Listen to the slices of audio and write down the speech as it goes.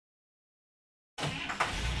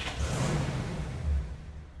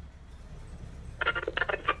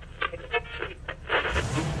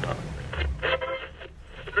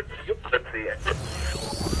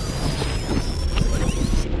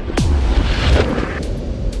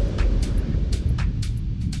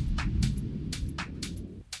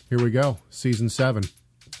Here we go, season 7.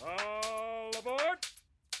 All aboard!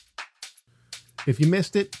 If you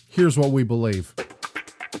missed it, here's what we believe.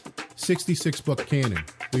 66-book canon.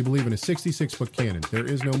 We believe in a 66-book canon. There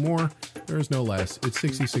is no more, there is no less. It's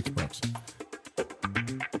 66 books.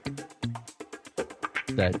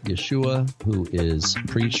 That Yeshua, who is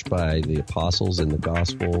preached by the apostles in the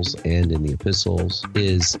Gospels and in the epistles,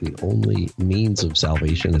 is the only means of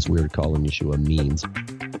salvation, as we would call him, Yeshua means.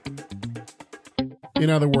 In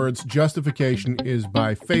other words, justification is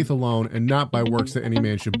by faith alone and not by works that any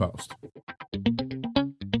man should boast.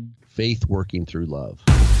 Faith working through love.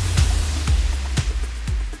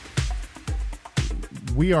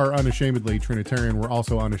 We are unashamedly Trinitarian. We're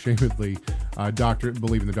also unashamedly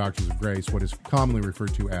believe in the doctrines of grace, what is commonly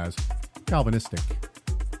referred to as Calvinistic.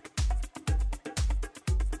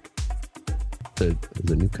 The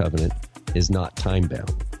new covenant is not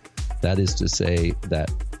time-bound. That is to say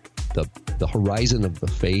that the horizon of the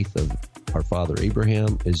faith of our father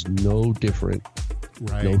Abraham is no different.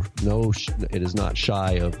 Right. It is not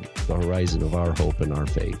shy of the horizon of our hope and our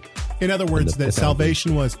faith. In other words, that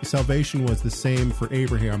salvation was the same for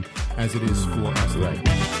Abraham as it is for us. Right.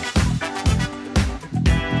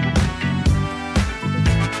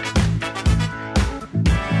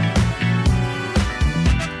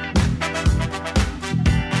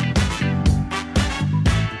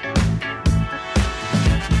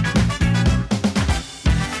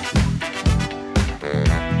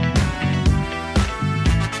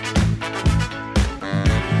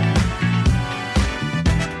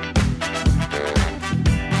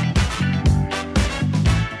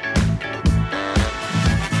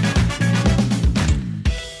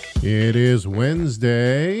 It is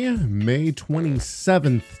Wednesday, May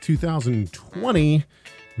 27th, 2020.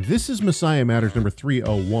 This is Messiah Matters number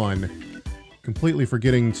 301. Completely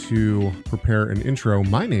forgetting to prepare an intro.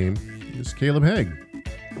 My name is Caleb Haig.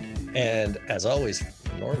 And as always,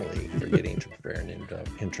 normally forgetting to prepare an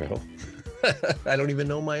intro. I don't even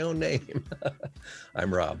know my own name.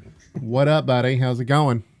 I'm Rob. What up, buddy? How's it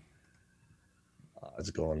going? It's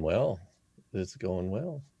going well.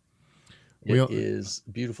 It is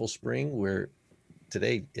beautiful spring, where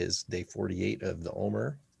today is day 48 of the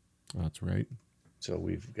Omer. That's right. So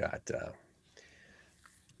we've got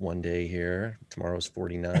one day here. Tomorrow's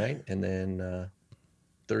 49. And then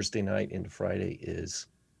Thursday night into Friday is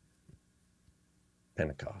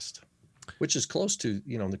Pentecost, which is close to,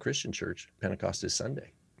 in the Christian church, Pentecost is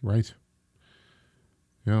Sunday. Right.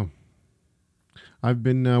 Yeah. I've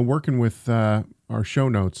been working with our show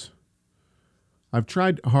notes. I've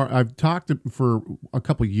talked for a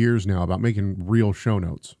couple of years now about making real show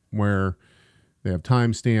notes where they have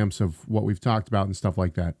timestamps of what we've talked about and stuff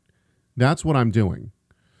like that. That's what I'm doing.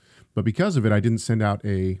 But because of it, I didn't send out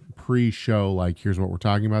a pre-show, like, here's what we're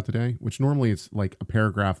talking about today, which normally it's like a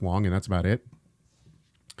paragraph long and that's about it.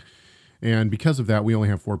 And because of that, we only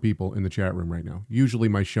have 4 people in the chat room right now. Usually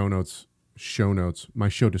my show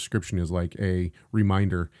description is like a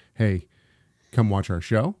reminder, hey, come watch our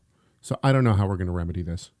show. So I don't know how we're going to remedy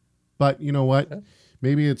this. But you know what?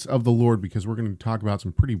 Maybe it's of the Lord, because we're going to talk about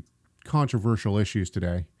some pretty controversial issues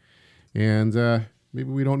today. And maybe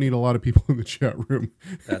we don't need a lot of people in the chat room.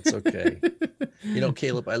 That's okay.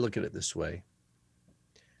 Caleb, I look at it this way.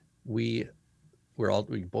 Both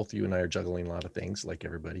you and I are juggling a lot of things like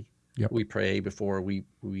everybody. Yep. We pray before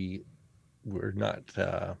we're not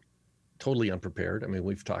totally unprepared. I mean,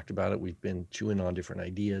 we've talked about it. We've been chewing on different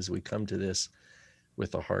ideas. We come to this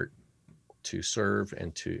with a heart to serve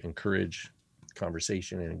and to encourage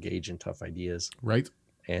conversation and engage in tough ideas. Right.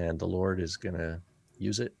 And the Lord is going to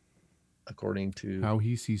use it according to how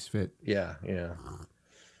he sees fit. Yeah.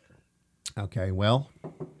 Okay, well,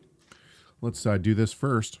 let's do this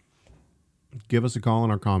first. Give us a call on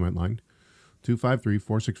our comment line,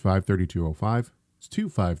 253-465-3205. It's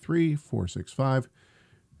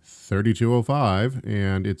 253-465-3205,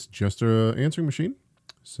 and it's just an answering machine,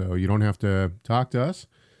 so you don't have to talk to us.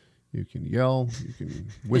 You can yell, you can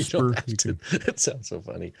whisper. It sounds so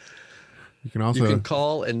funny. You can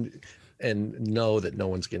call and know that no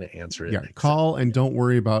one's going to answer it. Yeah, call and don't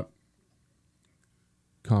worry about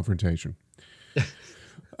confrontation.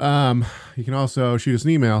 You can also shoot us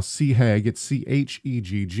an email, chegg, it's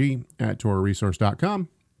CHEGG @TorahResource.com.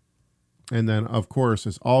 And then, of course,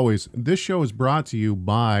 as always, this show is brought to you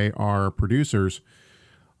by our producers,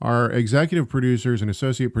 Our executive producers and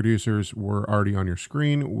associate producers were already on your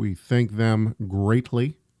screen. We thank them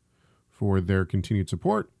greatly for their continued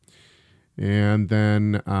support. And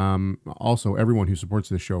then also everyone who supports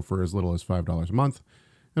this show for as little as $5 a month.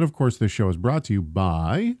 And of course, this show is brought to you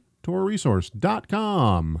by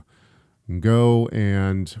TorahResource.com. Go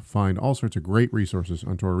and find all sorts of great resources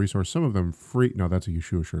on Torah Resource. Some of them free. No, that's a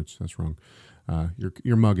Yeshua Shirts. That's wrong.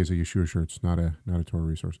 Your mug is a Yeshua Shirts, not a Torah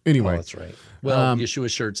Resource. Anyway, that's right. Well, Yeshua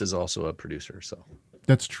Shirts is also a producer, so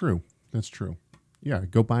that's true. That's true. Yeah,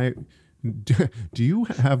 go buy it. Do you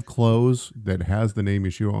have clothes that has the name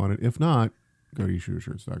Yeshua on it? If not, go to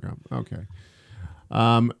YeshuaShirts.com. Okay.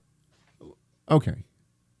 Okay.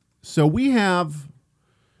 So we have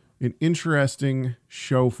an interesting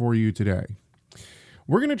show for you today.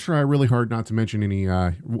 We're going to try really hard not to mention any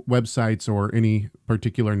websites or any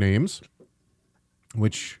particular names,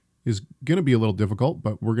 which is going to be a little difficult,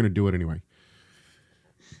 but we're going to do it anyway.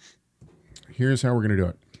 Here's how we're going to do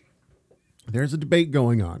it. There's a debate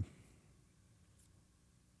going on.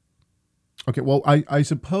 Okay, well, I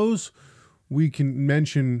suppose we can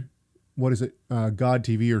mention, what is it, God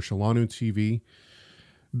TV or Shalanu TV.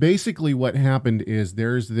 Basically, what happened is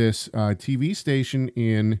there's this TV station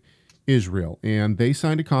in Israel, and they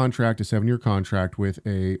signed a 7-year contract with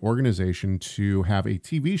a organization to have a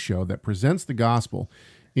TV show that presents the gospel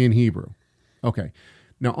in Hebrew. Okay,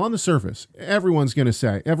 now on the surface, everyone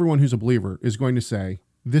who's a believer is going to say,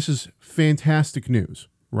 this is fantastic news,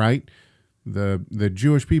 right? The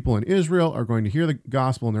Jewish people in Israel are going to hear the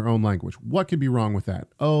gospel in their own language. What could be wrong with that?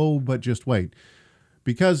 Oh, but just wait.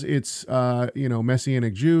 Because it's,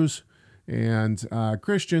 Messianic Jews and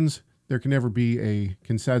Christians, there can never be a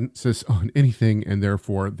consensus on anything, and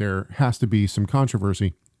therefore there has to be some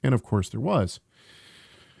controversy. And of course there was.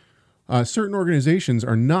 Certain organizations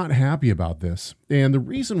are not happy about this. And the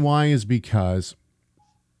reason why is because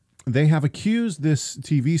they have accused this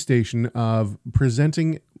TV station of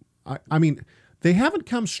presenting, they haven't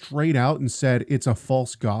come straight out and said it's a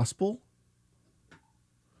false gospel.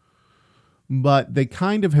 But they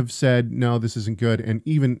kind of have said, no, this isn't good, and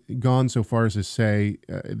even gone so far as to say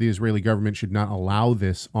the Israeli government should not allow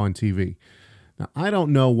this on TV. Now, I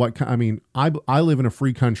don't know I live in a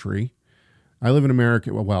free country. I live in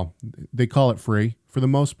America. Well, they call it free. For the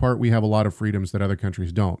most part, we have a lot of freedoms that other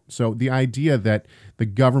countries don't. So the idea that the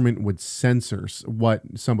government would censor what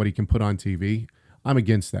somebody can put on TV, I'm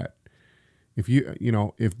against that. If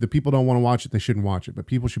if the people don't want to watch it, they shouldn't watch it. But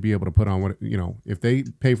people should be able to put on if they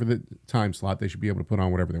pay for the time slot, they should be able to put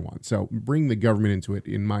on whatever they want. So bring the government into it,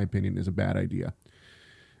 in my opinion, is a bad idea.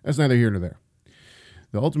 That's neither here nor there.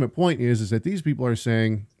 The ultimate point is that these people are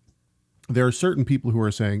saying, there are certain people who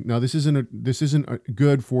are saying, no, this isn't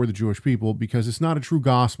good for the Jewish people because it's not a true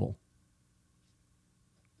gospel.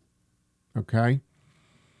 Okay?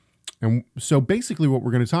 And so basically what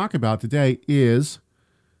we're going to talk about today is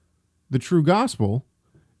the true gospel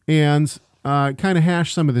and kind of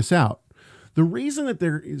hash some of this out. The reason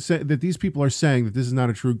that these people are saying that this is not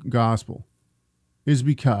a true gospel is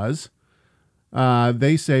because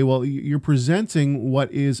they say, well, you're presenting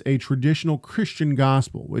what is a traditional Christian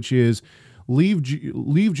gospel, which is leave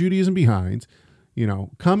Judaism behind,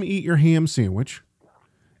 come eat your ham sandwich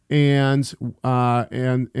and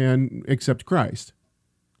accept Christ.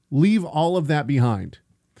 Leave all of that behind.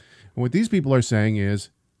 And what these people are saying is,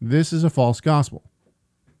 this is a false gospel.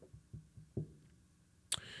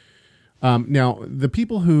 Now, the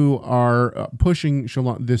people who are pushing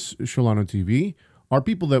this Shalanu TV are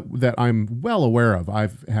people that I'm well aware of.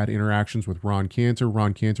 I've had interactions with Ron Cantor.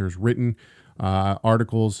 Ron Cantor has written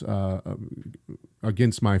articles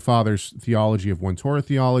against my father's theology of One Torah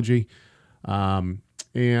theology. So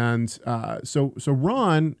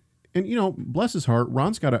Ron, and, bless his heart,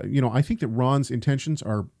 Ron's got I think that Ron's intentions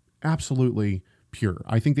are absolutely pure.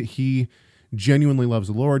 I think that he genuinely loves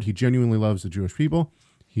the Lord. He genuinely loves the Jewish people.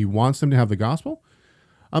 He wants them to have the gospel.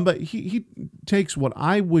 But he takes what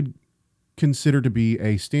I would consider to be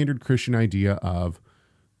a standard Christian idea of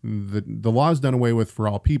the law is done away with for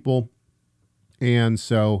all people. And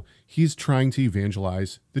so he's trying to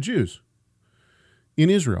evangelize the Jews in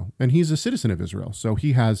Israel. And he's a citizen of Israel. So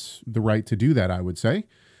he has the right to do that, I would say,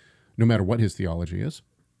 no matter what his theology is.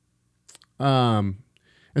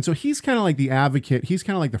 And so he's kind of like the advocate. He's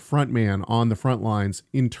kind of like the front man on the front lines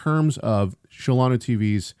in terms of Shalanu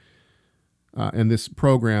TV's and this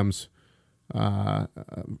program's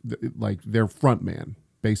like their front man,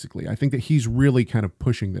 basically. I think that he's really kind of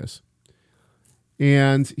pushing this.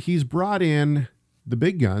 And he's brought in the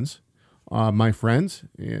big guns, my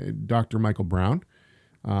friend, Dr. Michael Brown.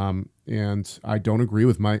 And I don't agree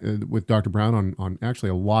with Dr. Brown on actually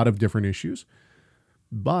a lot of different issues.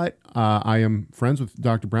 But I am friends with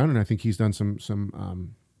Dr. Brown, and I think he's done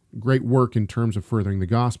some great work in terms of furthering the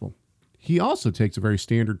gospel. He also takes a very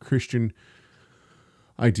standard Christian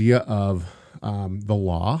idea of the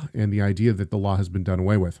law and the idea that the law has been done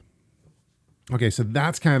away with. Okay, so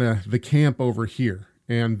that's kind of the camp over here,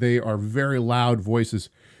 and they are very loud voices,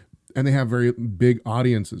 and they have very big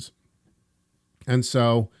audiences, and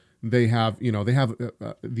so they have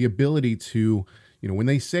the ability to, when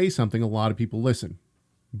they say something, a lot of people listen.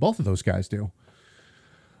 Both of those guys do.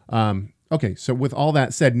 Okay, so with all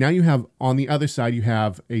that said, now you have on the other side, you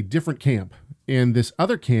have a different camp. And this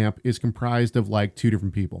other camp is comprised of like two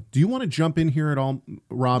different people. Do you want to jump in here at all,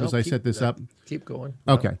 Rob, as I set this up? Keep going.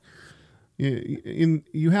 Okay.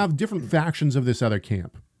 You have different factions of this other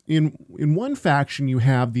camp. In one faction, you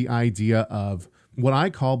have the idea of what I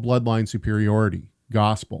call bloodline superiority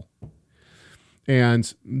gospel.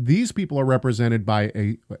 And these people are represented by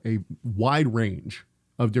a wide range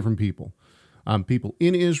of different people. People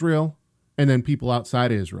in Israel, and then people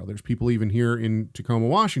outside of Israel. There's people even here in Tacoma,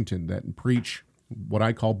 Washington that preach what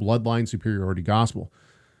I call bloodline superiority gospel.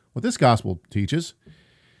 What this gospel teaches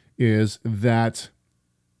is that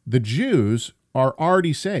the Jews are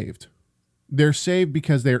already saved. They're saved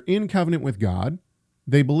because they're in covenant with God.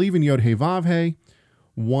 They believe in Yod He Vav He.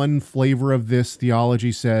 One flavor of this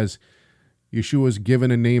theology says Yeshua is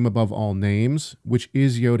given a name above all names, which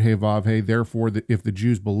is Yod He Vav He. Therefore, if the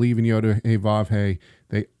Jews believe in Yod He Vav He,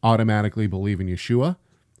 they automatically believe in Yeshua.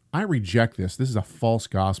 I reject this. This is a false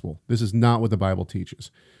gospel. This is not what the Bible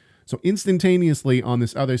teaches. So instantaneously on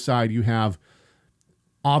this other side, you have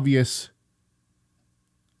obvious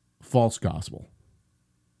false gospel,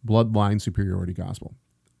 bloodline superiority gospel.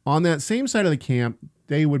 On that same side of the camp,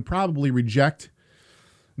 they would probably reject.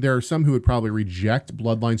 There are some who would probably reject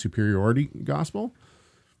bloodline superiority gospel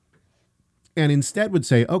and instead would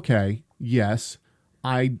say, okay, yes,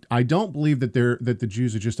 I don't believe that the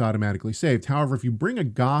Jews are just automatically saved. However, if you bring a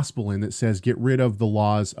gospel in that says get rid of the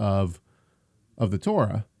laws of the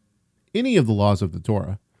Torah, any of the laws of the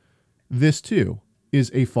Torah, this too is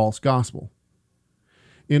a false gospel.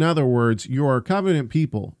 In other words, you are a covenant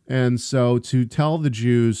people, and so to tell the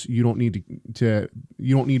Jews you don't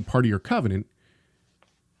need part of your covenant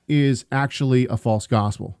is actually a false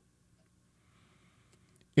gospel.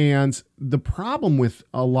 And the problem with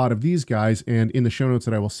a lot of these guys, and in the show notes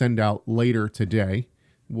that I will send out later today,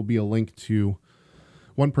 will be a link to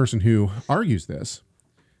one person who argues this.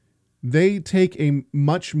 They take a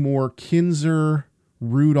much more Kinzer,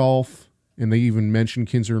 Rudolph, and they even mention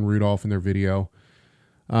Kinzer and Rudolph in their video,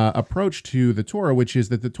 approach to the Torah, which is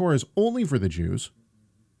that the Torah is only for the Jews,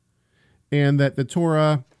 and that the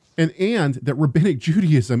Torah, and that rabbinic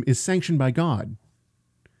Judaism is sanctioned by God.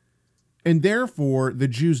 And therefore, the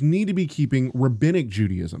Jews need to be keeping rabbinic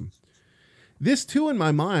Judaism. This, too, in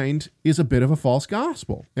my mind, is a bit of a false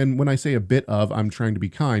gospel. And when I say a bit of, I'm trying to be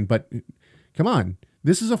kind, but come on,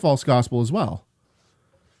 this is a false gospel as well.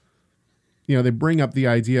 They bring up the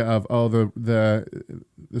idea of, the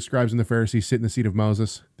scribes and the Pharisees sit in the seat of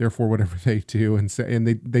Moses, therefore whatever they do, and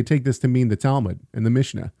they take this to mean the Talmud and the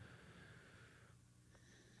Mishnah.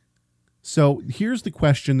 So here's the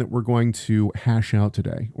question that we're going to hash out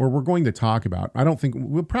today, or we're going to talk about. I don't think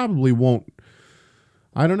we'll probably won't.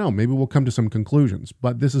 I don't know. Maybe we'll come to some conclusions,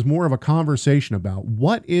 but this is more of a conversation about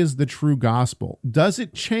what is the true gospel? Does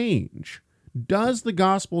it change? Does the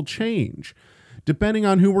gospel change depending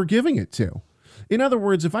on who we're giving it to? In other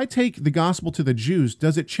words, if I take the gospel to the Jews,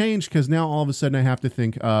 does it change because now all of a sudden I have to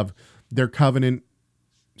think of their covenant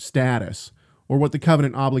status or what the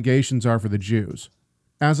covenant obligations are for the Jews,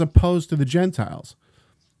 as opposed to the Gentiles?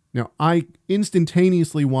 Now, I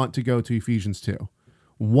instantaneously want to go to Ephesians 2.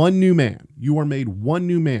 One new man. You are made one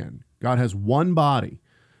new man. God has one body.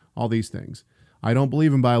 All these things. I don't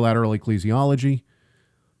believe in bilateral ecclesiology.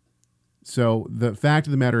 So the fact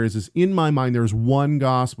of the matter is in my mind, there's one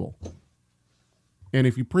gospel. And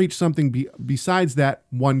if you preach something besides that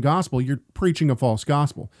one gospel, you're preaching a false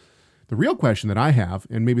gospel. The real question that I have,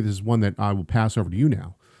 and maybe this is one that I will pass over to you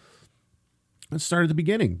now. Let's start at the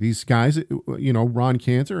beginning. These guys, Ron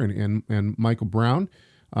Cantor and Michael Brown,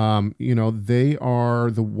 they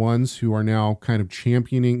are the ones who are now kind of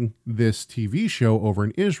championing this TV show over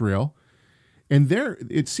in Israel. And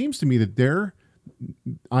it seems to me that their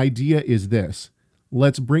idea is this: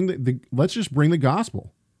 let's just bring the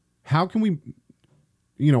gospel. How can we,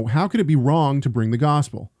 how could it be wrong to bring the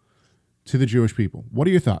gospel to the Jewish people? What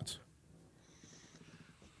are your thoughts?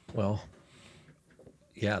 Well,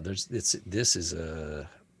 yeah, there's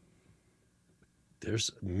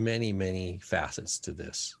many facets to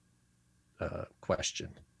this question,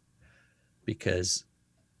 because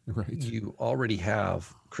Right. you already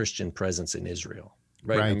have Christian presence in Israel,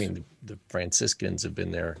 right? I Right. mean, the Franciscans have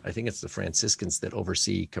been there. I think it's the Franciscans that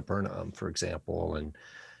oversee Capernaum, for example, and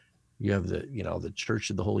you have the Church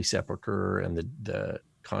of the Holy Sepulchre and the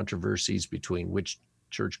controversies between which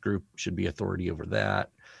church group should be authority over that.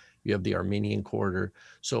 You have the Armenian quarter.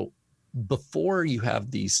 So before you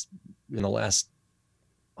have these, in the last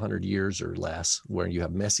 100 years or less, where you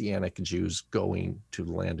have Messianic Jews going to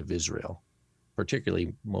the land of Israel,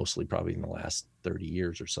 particularly mostly probably in the last 30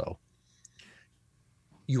 years or so,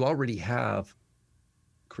 you already have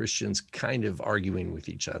Christians kind of arguing with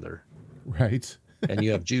each other. Right. And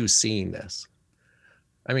you have Jews seeing this.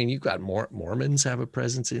 I mean, you've got Mormons have a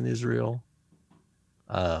presence in Israel.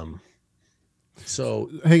 So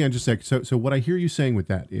hang on just a sec. So what I hear you saying with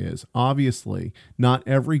that is obviously not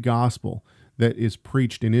every gospel that is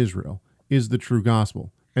preached in Israel is the true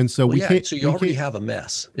gospel. And so we can't. So you already have a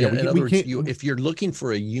mess. Yeah, in other words, if you're looking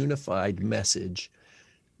for a unified message,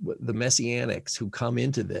 the Messianics who come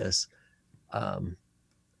into this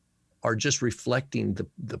are just reflecting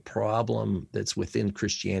the problem that's within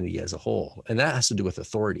Christianity as a whole. And that has to do with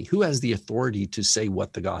authority. Who has the authority to say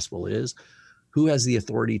what the gospel is? Who has the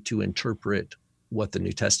authority to interpret what the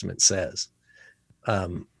New Testament says?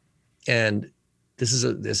 And this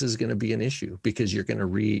is going to be an issue, because you're going to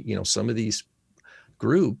read, some of these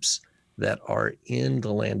groups that are in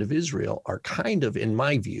the land of Israel are kind of, in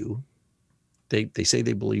my view, they say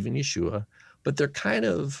they believe in Yeshua, but they're kind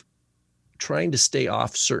of trying to stay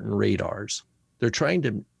off certain radars. They're trying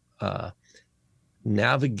to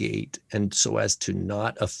navigate, and so as to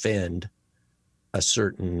not offend a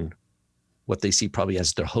certain, what they see probably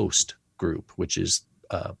as their host group, which is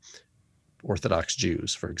Orthodox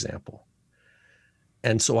Jews, for example.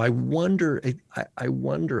 And so I wonder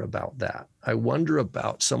about that. I wonder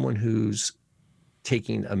about someone who's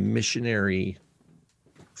taking a missionary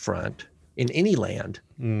front in any land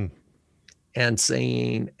and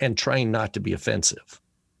saying, and trying not to be offensive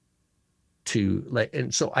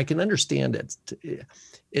and so I can understand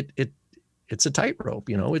it's a tightrope,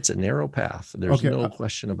 it's a narrow path. There's no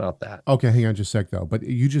question about that. Okay. Hang on just a sec though. But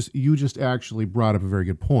you just actually brought up a very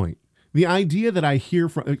good point. The idea that I hear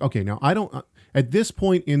from, okay, now I don't, at this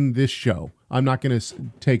point in this show, I'm not going to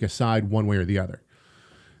take a side one way or the other.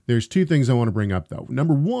 There's two things I want to bring up though.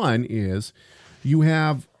 Number one is you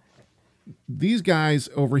have these guys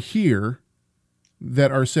over here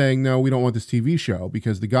that are saying, no, we don't want this TV show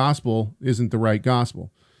because the gospel isn't the right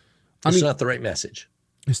gospel. It's not the right message.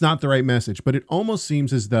 It's not the right message, but it almost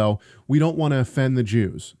seems as though we don't want to offend the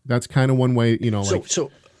Jews. That's kind of one way,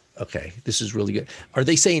 Okay, this is really good. Are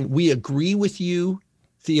they saying we agree with you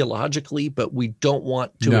theologically, but we don't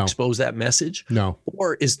want to expose that message? No.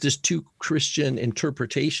 Or is this two Christian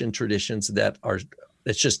interpretation traditions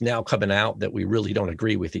that's just now coming out that we really don't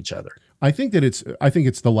agree with each other? I think it's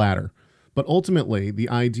the latter. But ultimately, the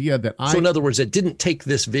idea that So in other words, it didn't take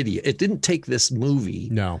this movie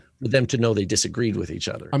for them to know they disagreed with each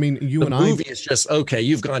other. I mean, the movie is just, okay,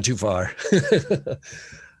 you've gone too far.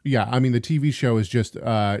 Yeah, I mean, the TV show is just,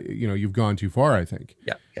 you've gone too far, I think.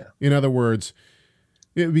 Yeah. In other words,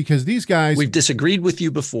 because these guys... We've disagreed with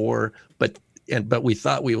you before, but we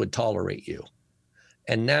thought we would tolerate you.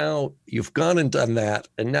 And now you've gone and done that,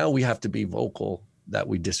 and now we have to be vocal that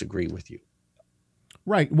we disagree with you.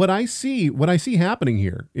 Right. What I see happening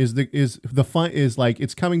here is like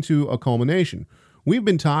it's coming to a culmination. We've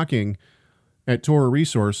been talking at Torah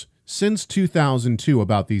Resource since 2002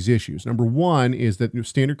 about these issues. Number one is that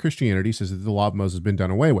standard Christianity says that the law of Moses has been done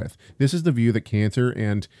away with. This is the view that Cantor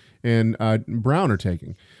and Brown are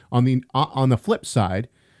taking. On the flip side,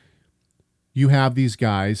 you have these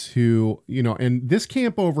guys who, and this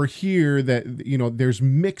camp over here that, there's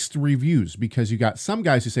mixed reviews, because you got some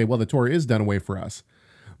guys who say, well, the Torah is done away for us,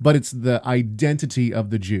 but it's the identity of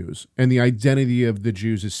the Jews, and the identity of the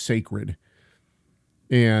Jews is sacred.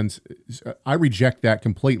 And I reject that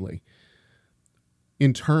completely.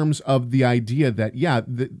 In terms of the idea that,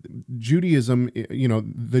 Judaism,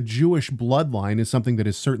 the Jewish bloodline is something that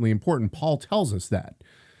is certainly important. Paul tells us that.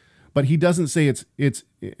 But he doesn't say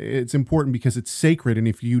it's important because it's sacred, and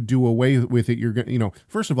if you do away with it, you're going.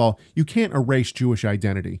 First of all, you can't erase Jewish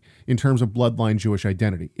identity in terms of bloodline Jewish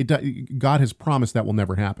identity. God has promised that will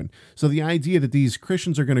never happen. So the idea that these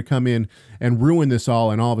Christians are going to come in and ruin this all,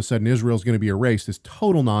 and all of a sudden Israel's going to be erased, is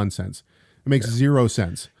total nonsense. It makes zero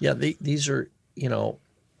sense. Yeah, these are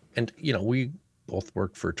we both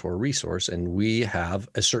work for Torah Resource, and we have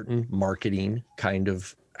a certain marketing kind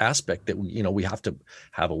of aspect that we have to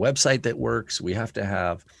have a website that works. We have to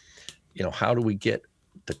have, how do we get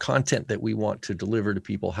the content that we want to deliver to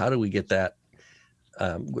people? How do we get that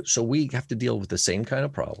So we have to deal with the same kind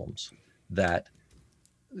of problems that,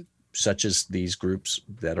 such as these groups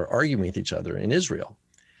that are arguing with each other in Israel.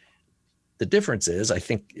 The difference is,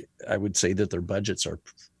 I would say that their budgets are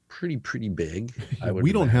pretty big.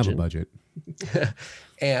 We don't have a budget.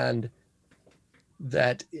 And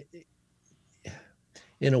that,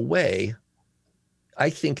 in a way, I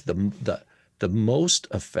think the most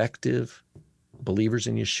effective believers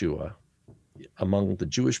in Yeshua among the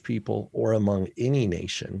Jewish people or among any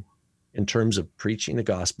nation in terms of preaching the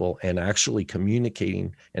gospel and actually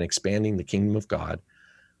communicating and expanding the kingdom of God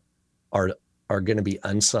are going to be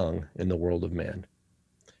unsung in the world of men.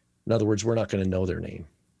 In other words, we're not going to know their name.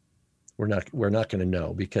 We're not going to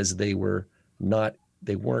know, because they weren't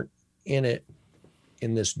in it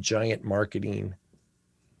in this giant marketing,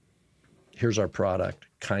 here's our product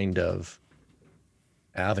kind of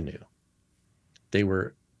avenue. They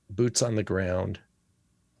were boots on the ground,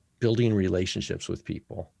 building relationships with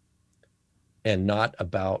people, and not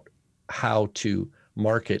about how to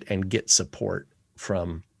market and get support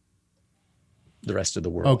from the rest of the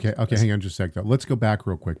world. Okay, hang on just a sec though. Let's go back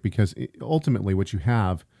real quick, because ultimately what you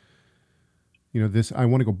have, I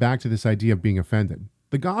want to go back to this idea of being offended.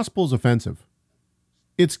 The gospel is offensive.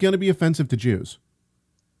 It's going to be offensive to Jews.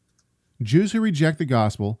 Jews who reject the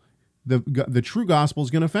gospel, the true gospel is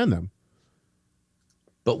going to offend them.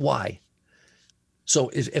 But why? So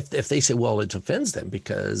if they say, well, it offends them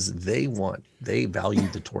because they value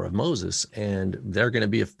the Torah of Moses, and they're going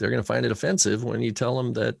to find it offensive when you tell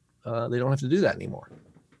them that they don't have to do that anymore.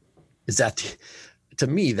 Is that, to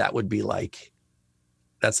me, that would be like,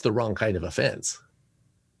 that's the wrong kind of offense.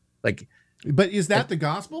 Like, but is that the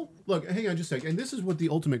gospel? Look, hang on just a second. And this is what the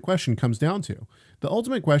ultimate question comes down to. The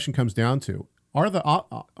ultimate question comes down to, are the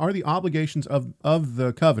obligations of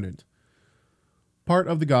the covenant part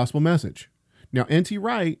of the gospel message? Now, N.T.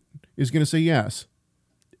 Wright is going to say yes.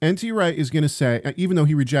 N.T. Wright is going to say, even though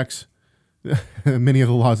he rejects many of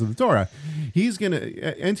the laws of the Torah,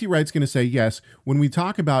 N.T. Wright's going to say yes. When we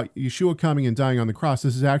talk about Yeshua coming and dying on the cross,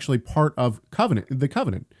 this is actually part of the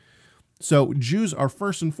covenant. So Jews are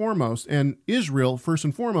first and foremost, and Israel first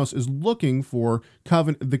and foremost is looking for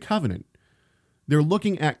the covenant. They're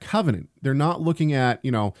looking at covenant. They're not looking at,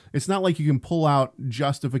 it's not like you can pull out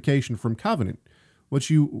justification from covenant. What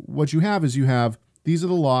you have is these are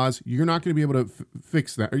the laws. You're not going to be able to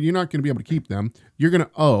fix that, or you're not going to be able to keep them. You're going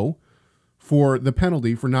to owe for the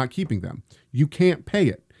penalty for not keeping them. You can't pay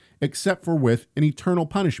it except for with an eternal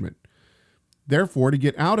punishment. Therefore, to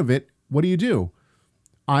get out of it, what do?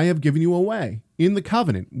 I have given you away in the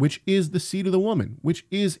covenant, which is the seed of the woman, which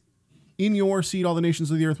is in your seed, all the nations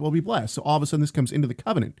of the earth will be blessed. So all of a sudden this comes into the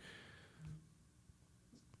covenant.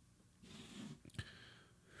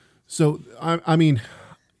 So, I mean,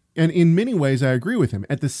 and in many ways I agree with him.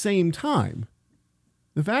 At the same time,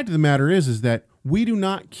 the fact of the matter is that we do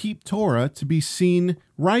not keep Torah to be seen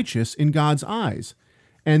righteous in God's eyes.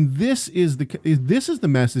 And this is the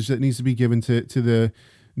message that needs to be given to the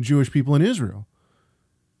Jewish people in Israel.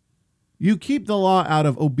 You keep the law out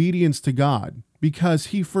of obedience to God because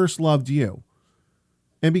he first loved you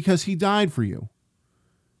and because he died for you.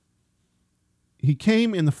 He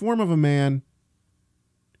came in the form of a man.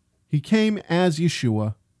 He came as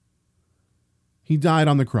Yeshua. He died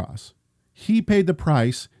on the cross. He paid the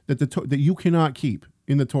price that you cannot keep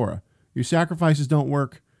in the Torah. Your sacrifices don't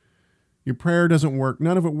work. Your prayer doesn't work.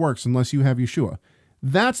 None of it works unless you have Yeshua.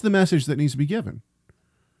 That's the message that needs to be given.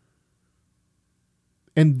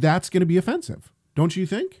 And that's going to be offensive, don't you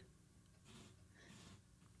think?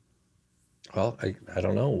 Well, I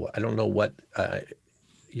don't know. I don't know what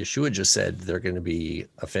Yeshua just said. They're going to be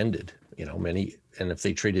offended. Many, and if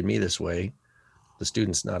they treated me this way, the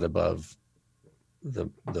student's not above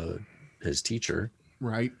his teacher,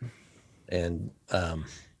 right? And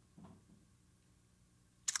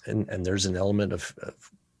there's an element of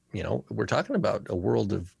we're talking about a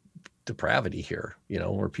world of depravity here,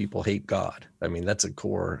 where people hate God. I mean, that's a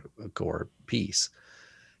core piece.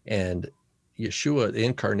 And Yeshua, the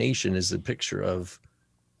incarnation, is a picture of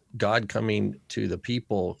God coming to the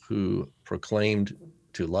people who proclaimed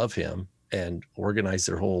to love him and organized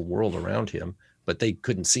their whole world around him, but they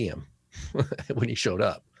couldn't see him when he showed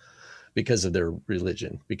up because of their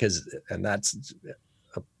religion. And that's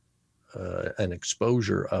an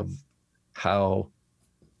exposure of how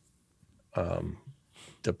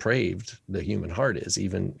depraved the human heart is,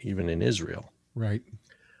 even in Israel. Right.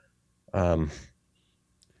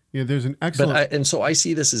 There's an excellent. And so I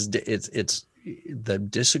see this as it's the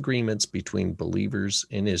disagreements between believers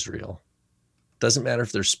in Israel. Doesn't matter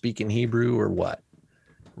if they're speaking Hebrew or what.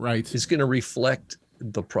 Right. It's going to reflect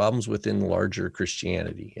the problems within larger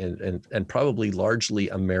Christianity and probably largely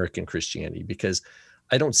American Christianity, because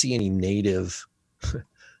I don't see any native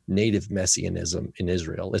messianism in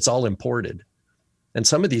Israel. It's all imported. And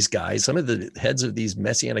some of these guys, some of the heads of these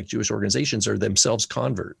messianic Jewish organizations are themselves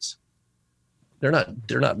converts. They're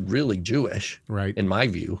not really Jewish, right? In my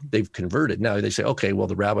view. They've converted. Now they say, okay, well,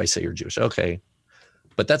 the rabbis say you're Jewish. Okay.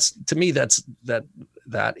 But that's, to me,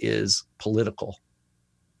 that is political.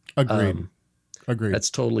 Agreed. Agreed. That's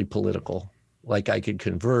totally political. Like, I could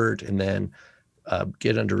convert and then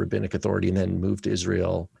get under rabbinic authority and then move to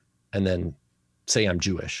Israel and then say I'm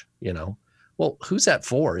Jewish, Well, who's that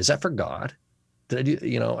for? Is that for God? Did I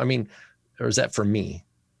do, or is that for me?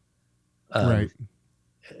 Right.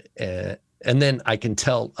 And then I can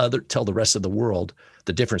tell the rest of the world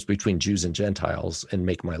the difference between Jews and Gentiles and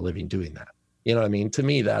make my living doing that. You know what I mean? To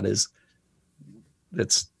me,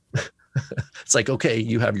 it's it's like, okay,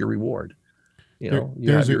 you have your reward. You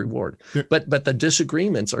have your reward. But the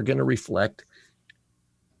disagreements are going to reflect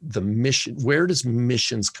the mission. Where does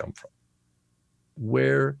missions come from?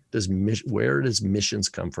 Where does missions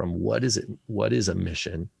come from? What is it? What is a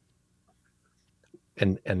mission?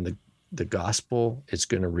 And the gospel is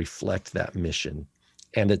going to reflect that mission.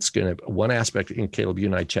 And it's going to, one aspect, and Caleb, you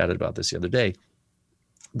and I chatted about this the other day,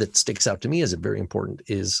 that sticks out to me as very important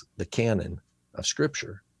is the canon of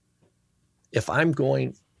Scripture. If I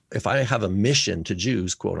have a mission to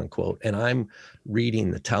Jews, quote unquote, and I'm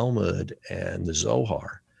reading the Talmud and the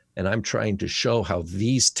Zohar, and I'm trying to show how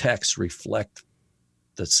these texts reflect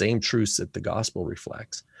the same truths that the gospel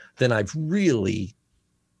reflects, then I've really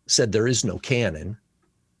said there is no canon.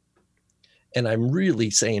 And I'm really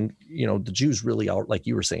saying, the Jews really are, like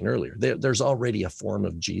you were saying earlier, there's already a form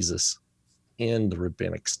of Jesus in the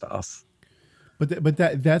rabbinic stuff. But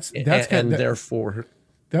that's therefore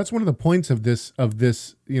that's one of the points of this,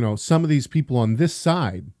 some of these people on this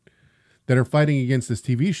side that are fighting against this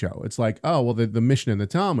TV show. It's like, oh, well, the mission in the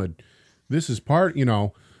Talmud, this is part,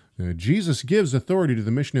 Jesus gives authority to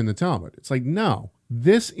the mission in the Talmud. It's like, no,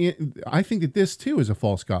 I think that this too is a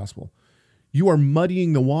false gospel. You are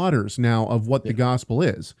muddying the waters now of what the gospel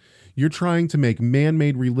is. You're trying to make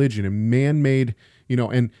man-made religion and man-made,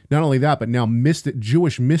 and not only that, but now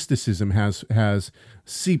Jewish mysticism has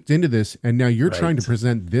seeped into this, and now you're trying to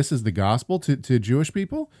present this as the gospel to Jewish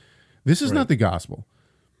people. This is not the gospel.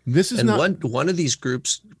 This is not. One of these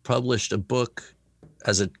groups published a book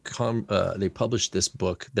they published this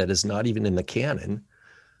book that is not even in the canon.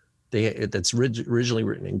 That's originally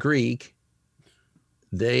written in Greek.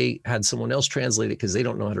 They had someone else translate it because they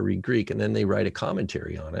don't know how to read Greek, and then they write a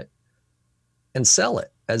commentary on it and sell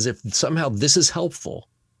it as if somehow this is helpful.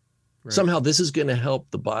 Right. Somehow this is going to help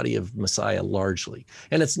the body of Messiah largely.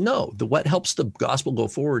 And it's what helps the gospel go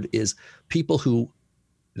forward is people who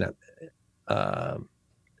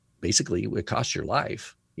basically it costs your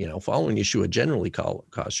life. Following Yeshua generally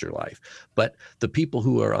costs your life. But the people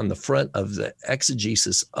who are on the front of the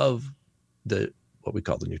exegesis of what we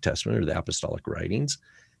call the New Testament or the apostolic writings,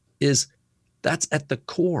 that's at the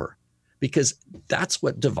core, because that's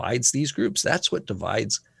what divides these groups. That's what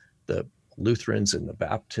divides the Lutherans and the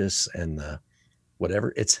Baptists and the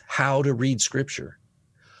whatever. It's how to read Scripture.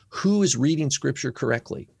 Who is reading Scripture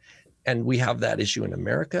correctly? And we have that issue in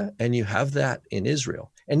America, and you have that in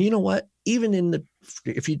Israel. And you know what? Even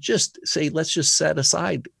if you just say, let's just set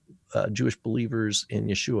aside Jewish believers in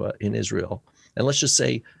Yeshua in Israel, and let's just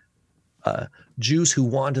say Jews who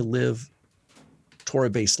want to live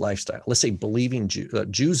Torah-based lifestyle, let's say believing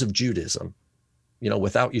Jews of Judaism,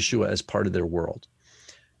 without Yeshua as part of their world,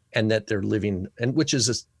 and that they're living, and which is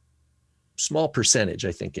a small percentage,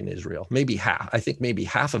 I think, in Israel, maybe half. I think maybe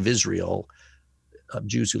half of Israel,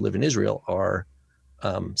 Jews who live in Israel, are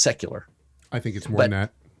secular. I think it's more than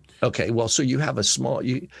that. Okay, well, so you have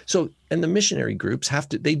and the missionary groups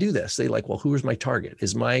they do this. They like, well, who is my target?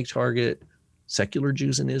 Is my target secular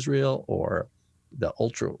Jews in Israel or the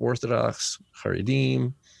ultra Orthodox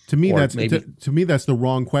Haredim? To me, that's the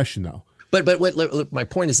wrong question, though. But my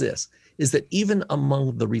point is this: is that even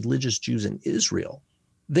among the religious Jews in Israel,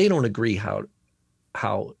 they don't agree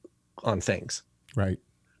how on things. Right.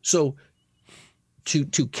 So to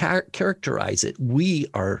characterize it, we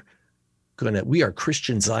are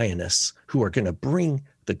Christian Zionists who are going to bring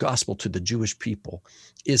the gospel to the Jewish people.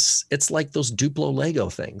 It's like those Duplo Lego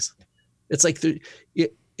things. It's like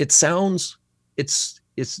it's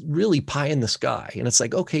really pie in the sky, and it's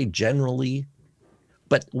like, okay, generally,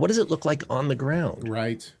 but what does it look like on the ground?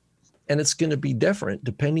 Right. And it's going to be different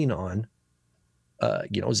depending on,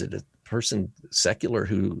 is it a person secular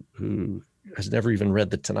who has never even read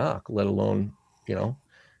the Tanakh, let alone,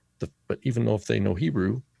 but even though if they know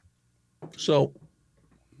Hebrew. So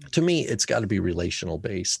To me, it's got to be relational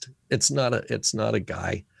based. It's not a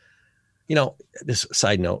guy. This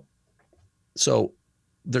side note. So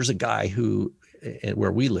there's a guy who,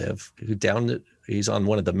 where we live, he's on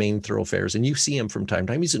one of the main thoroughfares, and you see him from time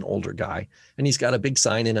to time. He's an older guy, and he's got a big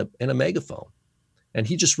sign and a megaphone, and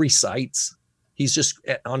he just recites. He's just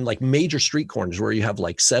on like major street corners where you have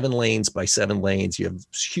like 7 lanes by 7 lanes. You have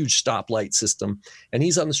huge stoplight system, and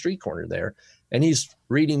he's on the street corner there, and he's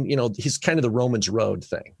reading. He's kind of the Romans Road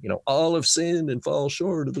thing. All have sinned and fall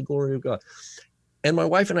short of the glory of God. And my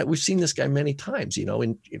wife and I, we've seen this guy many times.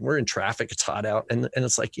 And we're in traffic. It's hot out, and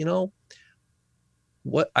it's like,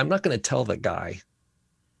 what? I'm not going to tell the guy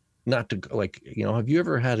not to, like, have you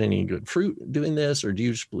ever had any good fruit doing this, or do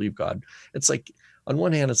you just believe God? It's like, on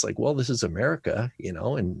one hand, it's like, well, this is America,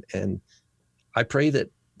 and I pray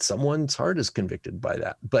that someone's heart is convicted by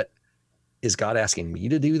that. But is God asking me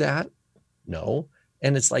to do that? No.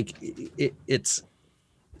 And it's like, it's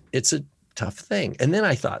a tough thing. And then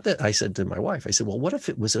I said to my wife, I said, well, what if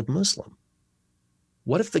it was a Muslim?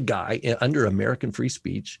 What if the guy under American free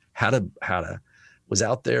speech was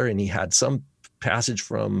out there and he had some passage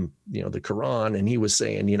from, the Quran, and he was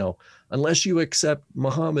saying, unless you accept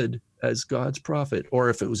Muhammad as God's prophet, or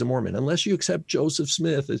if it was a Mormon, unless you accept Joseph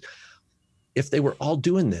Smith, if they were all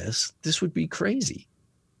doing this would be crazy.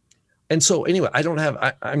 And so anyway,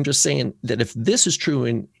 I'm just saying that if this is true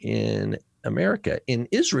in America, in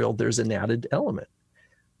Israel, there's an added element,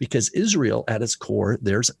 because Israel at its core,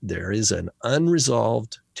 there is an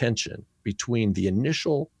unresolved tension between the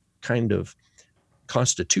initial kind of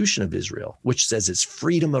Constitution of Israel, which says it's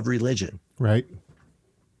freedom of religion. Right.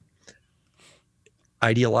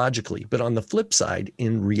 Ideologically. But on the flip side,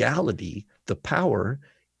 in reality, the power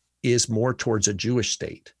is more towards a Jewish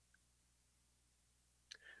state.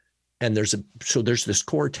 And there's this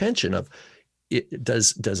core tension of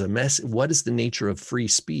what is the nature of free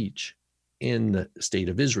speech in the state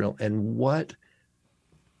of Israel, and what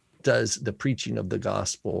does the preaching of the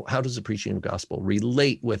gospel, how does the preaching of the gospel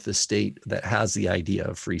relate with the state that has the idea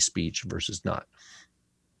of free speech versus not?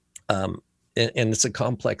 And it's a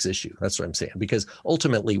complex issue. That's what I'm saying, because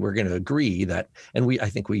ultimately we're going to agree that, and I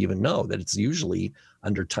think we even know that it's usually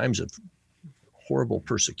under times of horrible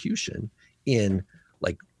persecution in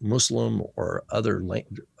like Muslim or other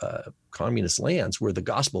communist lands where the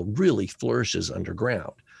gospel really flourishes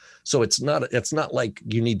underground. So it's not like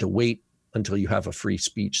you need to wait until you have a free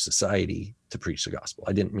speech society to preach the gospel.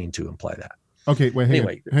 I didn't mean to imply that. Okay, wait,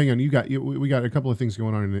 hang on. We got a couple of things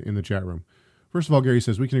going on in the chat room. First of all, Gary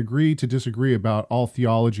says, we can agree to disagree about all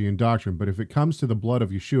theology and doctrine, but if it comes to the blood of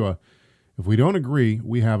Yeshua, if we don't agree,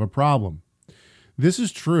 we have a problem. This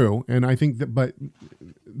is true, and I think that, but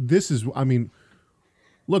this is,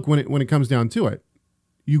 look, when it comes down to it,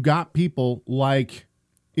 you got people like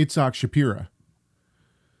Itzhak Shapira.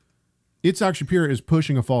 Itzhak Shapira is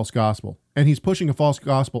pushing a false gospel, and he's pushing a false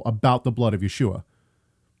gospel about the blood of Yeshua.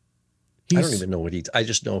 I don't even know I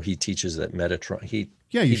just know he teaches that Metatron. He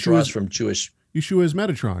draws from Jewish. Yeshua is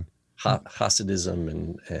Metatron. Hasidism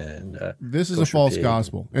and this is a false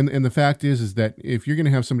gospel. And the fact is that if you're going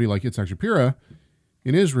to have somebody like Itzhak Shapira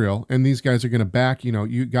in Israel, and these guys are going to back,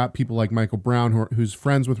 you got people like Michael Brown who's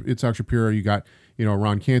friends with Itzhak Shapira. You got,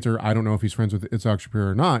 Ron Cantor. I don't know if he's friends with Itzhak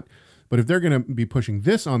Shapira or not. But if they're going to be pushing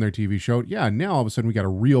this on their TV show, now all of a sudden we got a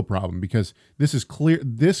real problem, because this is clear.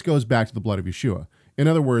 This goes back to the blood of Yeshua. In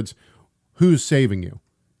other words, who's saving you?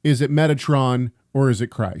 Is it Metatron or is it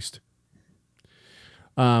Christ?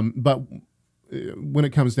 But when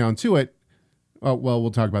it comes down to it,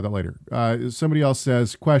 we'll talk about that later. Somebody else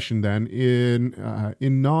says, question then, in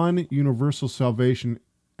non-universal salvation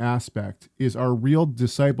aspect, is our real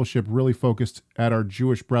discipleship really focused at our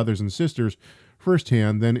Jewish brothers and sisters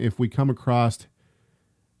firsthand? Then if we come across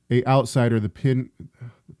a outsider,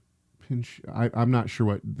 I'm not sure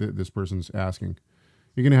what this person's asking.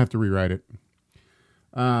 You're going to have to rewrite it.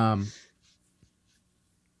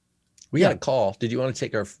 We got a call. Did you want to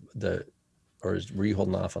take or were you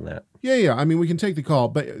holding off on that? Yeah. We can take the call,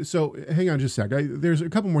 but so hang on just a sec. There's a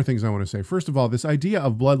couple more things I want to say. First of all, this idea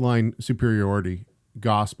of bloodline superiority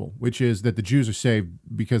gospel, which is that the Jews are saved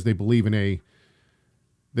because they believe in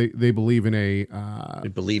they believe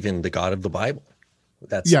in the God of the Bible.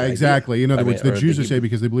 That's exactly. In other words, the Jews are saved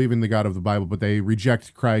because they believe in the God of the Bible, but they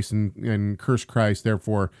reject Christ and curse Christ.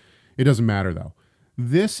 Therefore, it doesn't matter though.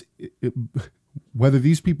 Whether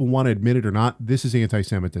these people want to admit it or not, this is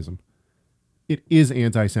anti-Semitism. It is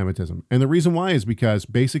anti-Semitism. And the reason why is because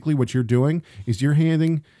basically what you're doing is you're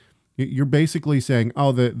basically saying,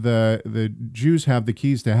 oh, the Jews have the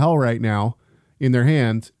keys to hell right now in their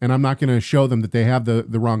hands, and I'm not going to show them that they have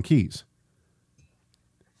the wrong keys.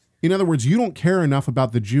 In other words, you don't care enough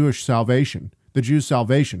about the Jewish salvation, the Jews'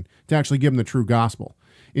 salvation, to actually give them the true gospel.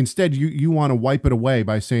 Instead, you want to wipe it away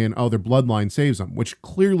by saying, oh, their bloodline saves them, which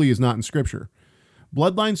clearly is not in Scripture.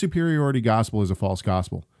 Bloodline superiority gospel is a false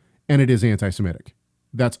gospel, and it is anti-Semitic.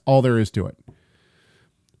 That's all there is to it.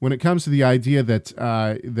 When it comes to the idea that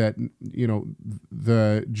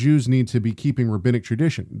the Jews need to be keeping rabbinic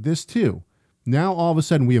tradition, this too, now all of a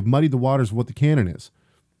sudden we have muddied the waters of what the canon is.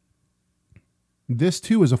 This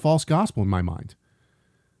too is a false gospel in my mind.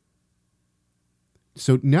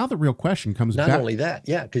 So now the real question comes back. Not only that,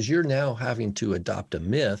 yeah, because you're now having to adopt a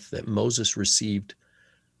myth that Moses received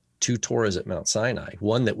 2 Torahs at Mount Sinai,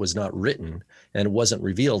 one that was not written and wasn't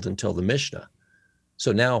revealed until the Mishnah.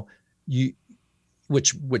 So now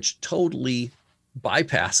which totally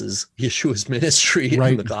bypasses Yeshua's ministry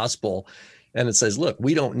Right. and the gospel. And it says, look,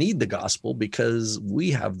 we don't need the gospel because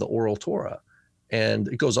we have the oral Torah. And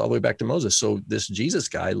it goes all the way back to Moses. So this Jesus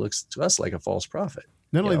guy looks to us like a false prophet.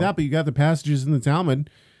 Not only that, but you got the passages in the Talmud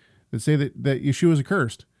that say that Yeshua is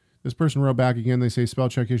accursed. This person wrote back again. They say, spell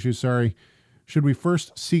check issues. Sorry. Should we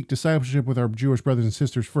first seek discipleship with our Jewish brothers and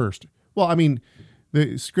sisters first? Well, I mean,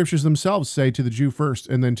 the scriptures themselves say to the Jew first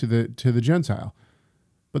and then to the Gentile.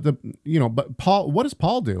 But but Paul, what does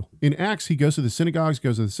Paul do? In Acts, he goes to the synagogues,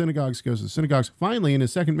 Finally, in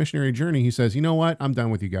his second missionary journey, he says, you know what? I'm done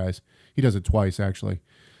with you guys. He does it twice, actually.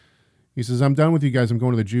 He says, I'm done with you guys. I'm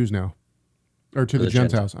going to the Jews now. Or to the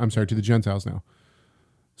Gentiles. I'm sorry, to the Gentiles now.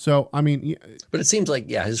 So, I mean... But it seems like,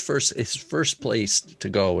 yeah, his first place to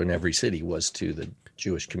go in every city was to the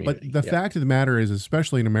Jewish community. But the fact of the matter is,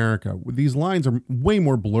 especially in America, these lines are way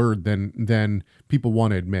more blurred than people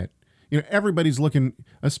want to admit. Everybody's looking,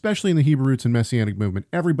 especially in the Hebrew roots and Messianic movement,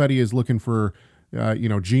 everybody is looking for,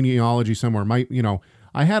 genealogy somewhere.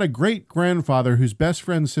 I had a great grandfather whose best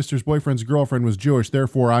friend's sister's boyfriend's girlfriend was Jewish.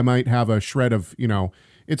 Therefore, I might have a shred of,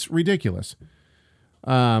 it's ridiculous.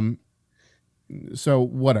 So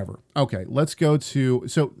whatever. Okay, let's go to,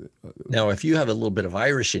 now, if you have a little bit of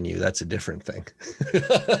Irish in you, that's a different thing.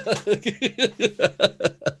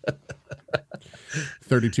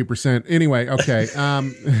 32%. Anyway, okay.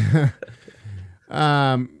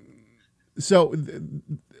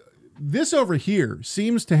 This over here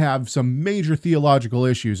seems to have some major theological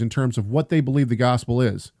issues in terms of what they believe the gospel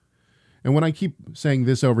is. And when I keep saying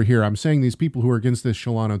this over here, I'm saying these people who are against this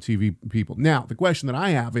Shalano TV people. Now, the question that I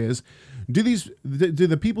have is, do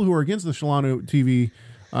the people who are against the Shalano TV,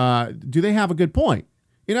 do they have a good point?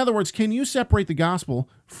 In other words, can you separate the gospel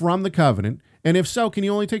from the covenant? And if so, can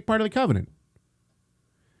you only take part of the covenant?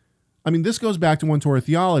 I mean, this goes back to one Torah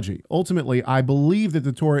theology. Ultimately, I believe that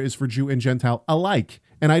the Torah is for Jew and Gentile alike,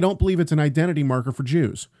 and I don't believe it's an identity marker for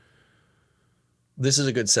Jews. This is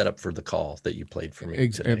a good setup for the call that you played for me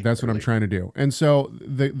today. That's what I'm trying to do. And so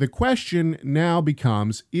the question now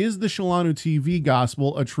becomes, is the Shalanu TV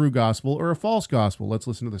gospel a true gospel or a false gospel? Let's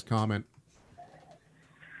listen to this comment.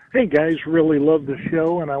 Hey guys, really love the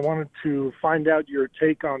show, and I wanted to find out your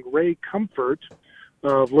take on Ray Comfort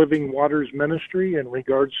of Living Waters Ministry in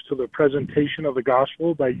regards to the presentation of the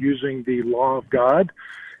gospel by using the law of God,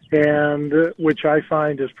 and which I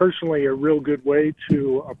find is personally a real good way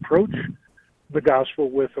to approach the gospel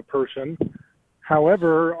with a person.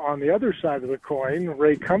 However, on the other side of the coin,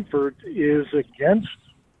 Ray Comfort is against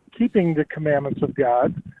keeping the commandments of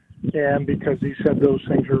God, and because he said those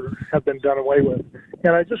things have been done away with.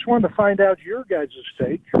 And I just wanted to find out your guys'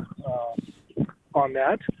 take on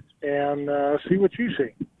that and see what you see.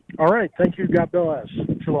 All right. Thank you. God bless.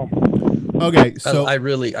 Shalom. Okay. So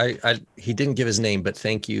he didn't give his name, but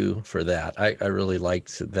thank you for that. I really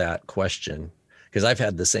liked that question because I've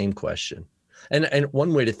had the same question. And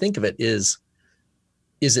one way to think of it is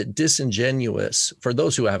it disingenuous? For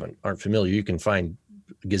those who aren't familiar, you can find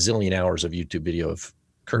a gazillion hours of YouTube video of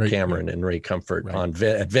Kirk Cameron and Ray Comfort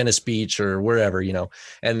at Venice Beach or wherever,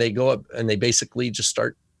 and they go up and they basically just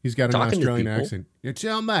start. He's got an Australian accent. You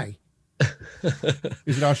tell me.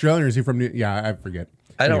 Is it Australian or is he from I forget.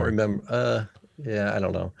 I don't remember. I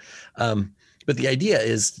don't know. But the idea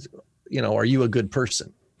is, are you a good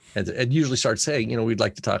person? And it usually starts saying, we'd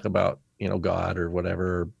like to talk about, God or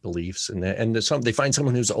whatever beliefs. And they find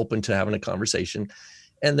someone who's open to having a conversation,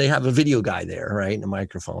 and they have a video guy there, right? And a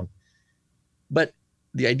microphone. But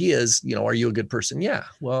the idea is, are you a good person? Yeah.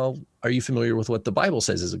 Well, are you familiar with what the Bible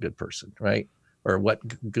says is a good person, right? Or what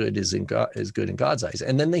good is good in God's eyes?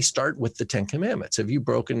 And then they start with the 10 Commandments. Have you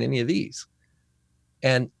broken any of these?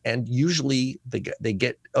 And usually they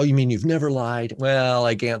get, oh, you mean you've never lied? Well,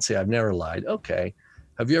 I can't say I've never lied. Okay.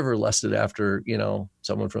 Have you ever lusted after,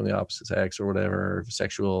 someone from the opposite sex or whatever,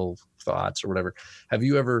 sexual thoughts or whatever? Have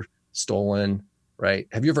you ever stolen right?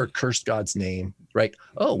 Have you ever cursed God's name, right?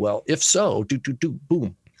 Oh, well, if so,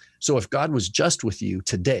 boom. So if God was just with you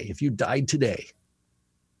today, if you died today,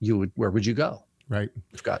 where would you go? Right.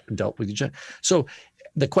 If God dealt with you. So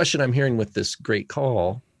the question I'm hearing with this great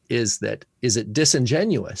call is it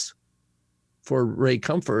disingenuous for Ray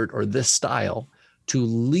Comfort or this style to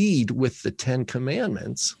lead with the 10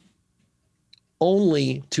 commandments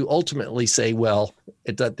only to ultimately say, well,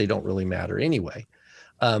 they don't really matter anyway.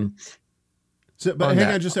 But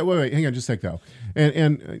hang on just a sec though.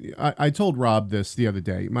 And I told Rob this the other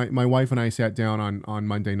day. My wife and I sat down on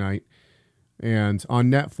Monday night, and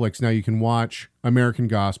on Netflix now you can watch American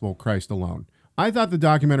Gospel, Christ Alone. I thought the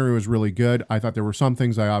documentary was really good. I thought there were some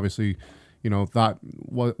things I obviously, thought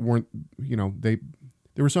weren't,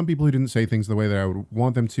 there were some people who didn't say things the way that I would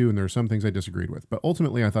want them to, and there were some things I disagreed with. But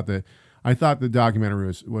ultimately, I thought the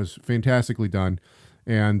documentary was fantastically done,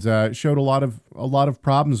 and showed a lot of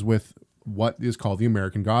problems with what is called the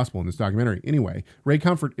American Gospel in this documentary. Anyway, Ray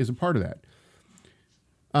Comfort is a part of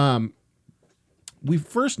that. We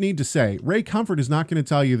first need to say Ray Comfort is not going to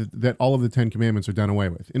tell you that all of the 10 commandments are done away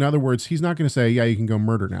with. In other words, he's not going to say, yeah, you can go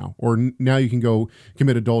murder now, or now you can go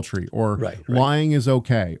commit adultery, or lying is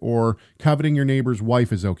okay, or coveting your neighbor's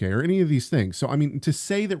wife is okay, or any of these things. So, I mean, to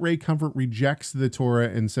say that Ray Comfort rejects the Torah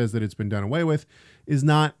and says that it's been done away with is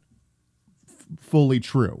not fully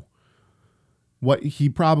true. What he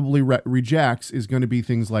probably rejects is going to be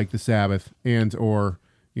things like the Sabbath and or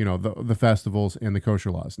the festivals and the kosher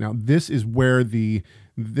laws. Now, this is where the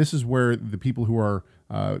people who are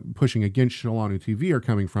pushing against Shalanu TV are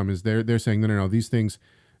coming from. Is they're saying no, these things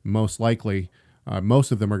most likely,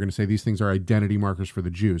 most of them are going to say these things are identity markers for the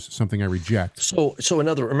Jews, something I reject. So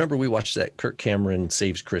remember we watched that Kirk Cameron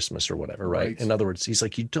Saves Christmas or whatever, right? In other words, he's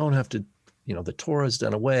like, you don't have to, the Torah is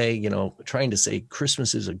done away, trying to say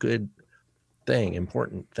Christmas is a good thing,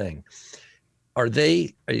 important thing. Are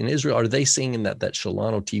they in Israel? Are they seeing that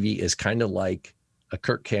Shalano TV is kind of like a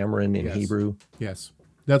Kirk Cameron in Hebrew? Yes,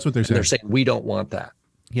 that's what they're saying. They're saying we don't want that.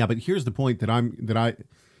 Yeah, but here's the point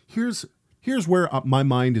here's where my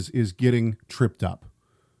mind is getting tripped up.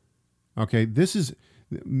 Okay, this is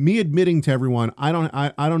me admitting to everyone I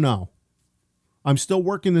don't know. I'm still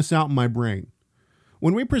working this out in my brain.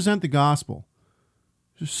 When we present the gospel,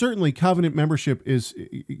 certainly covenant membership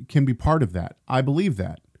can be part of that. I believe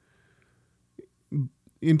that.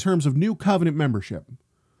 In terms of new covenant membership.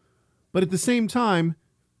 But at the same time,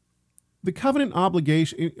 the covenant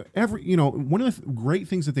obligation, one of the great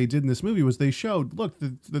things that they did in this movie was they showed, look,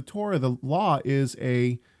 the Torah, the law is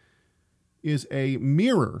a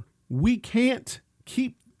mirror. We can't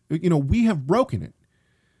keep, we have broken it.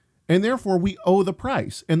 And therefore we owe the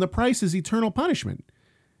price. And the price is eternal punishment.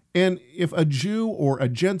 And if a Jew or a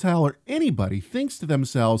Gentile or anybody thinks to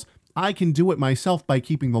themselves, I can do it myself by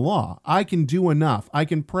keeping the law, I can do enough, I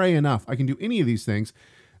can pray enough, I can do any of these things,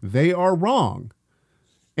 they are wrong.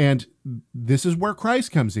 And this is where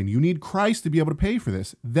Christ comes in. You need Christ to be able to pay for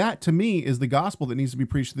this. That, to me, is the gospel that needs to be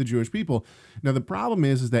preached to the Jewish people. Now, the problem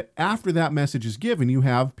is that after that message is given, you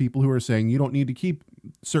have people who are saying you don't need to keep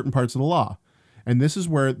certain parts of the law. And this is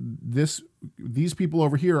where these people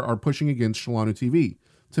over here are pushing against Shalanu TV.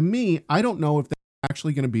 To me, I don't know if that's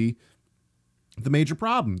actually going to be the major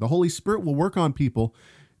problem. The Holy Spirit will work on people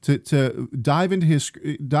to dive into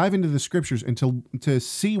the scriptures and to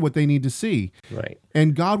see what they need to see. Right.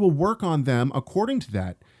 And God will work on them according to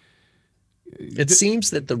that. It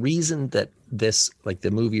seems that the reason that this, like the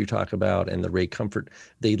movie you talk about and the Ray Comfort,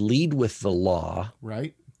 they lead with the law.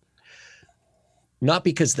 Right. Not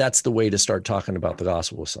because that's the way to start talking about the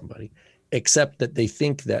gospel with somebody, except that they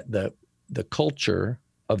think that the culture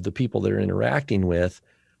of the people they're interacting with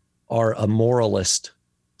are a moralist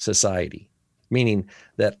society, meaning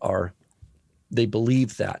that they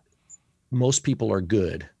believe that most people are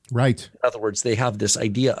good. Right. In other words, they have this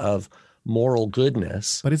idea of moral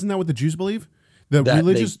goodness. But isn't that what the Jews believe?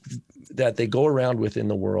 That they go around with in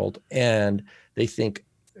the world, and they think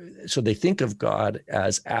of God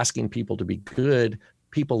as asking people to be good.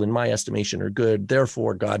 People, in my estimation, are good.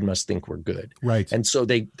 Therefore, God must think we're good. Right. And so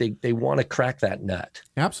they want to crack that nut.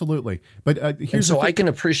 Absolutely. But I can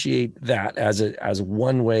appreciate that as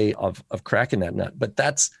one way of cracking that nut. But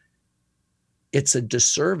it's a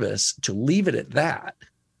disservice to leave it at that.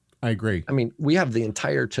 I agree. I mean, we have the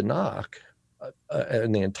entire Tanakh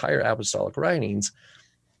and the entire apostolic writings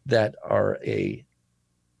that are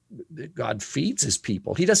God feeds his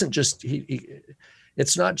people. He doesn't just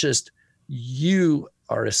it's not just you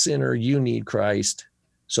are a sinner, you need Christ.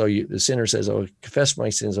 So the sinner says, "Oh, confess my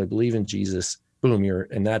sins, I believe in Jesus." Boom,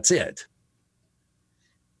 and that's it.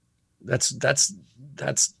 That's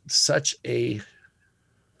such a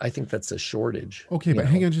I think that's a shortage. Okay, but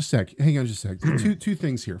hang on just a sec. Hang on just a sec. Two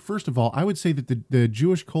things here. First of all, I would say that the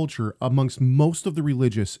Jewish culture amongst most of the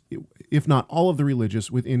religious, if not all of the religious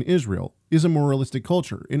within Israel, is a moralistic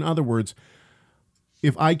culture. In other words,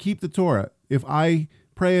 if I keep the Torah, if I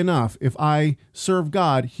pray enough, if I serve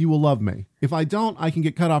God, he will love me. If I don't, I can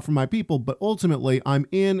get cut off from my people, but ultimately I'm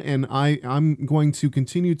in and I'm going to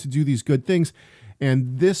continue to do these good things,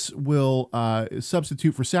 and this will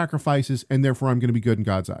substitute for sacrifices, and therefore I'm going to be good in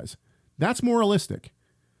God's eyes. That's moralistic.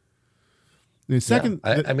 The second,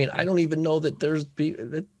 I mean, I don't even know that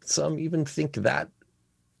that some even think that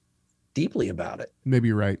deeply about it. Maybe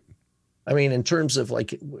you're right. I mean, in terms of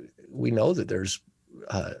like, we know that there's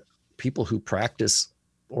people who practice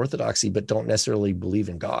orthodoxy but don't necessarily believe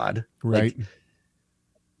in God. Right.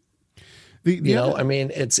 Like, I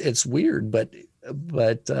mean, it's weird, but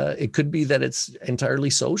it could be that it's entirely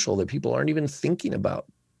social, that people aren't even thinking about,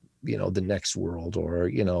 the next world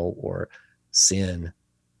or sin,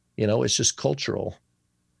 it's just cultural.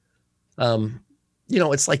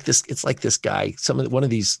 It's like this guy,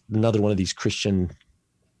 another one of these Christian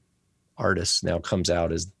artists now comes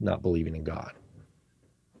out as not believing in God.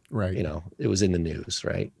 Right. It was in the news.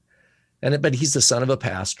 Right. But he's the son of a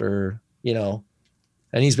pastor,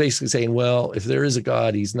 and he's basically saying, well, if there is a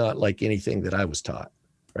God, he's not like anything that I was taught.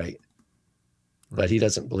 Right. But he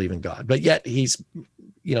doesn't believe in God, but yet he's,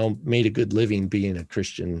 made a good living being a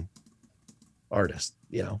Christian artist,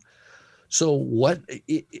 So what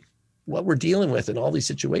we're dealing with in all these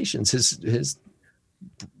situations is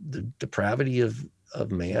the depravity of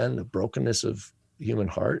man, the brokenness of the human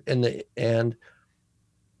heart, and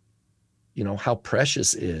how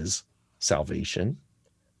precious is salvation,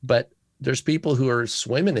 but there's people who are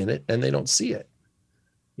swimming in it and they don't see it.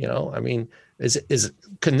 I mean,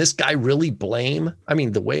 can this guy really blame? I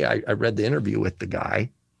mean, the way I read the interview with the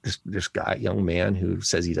guy, this guy, young man who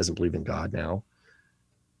says he doesn't believe in God now,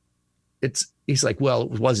 he's like, well,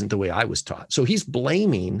 it wasn't the way I was taught. So he's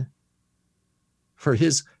blaming for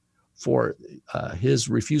his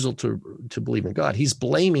refusal to believe in God. He's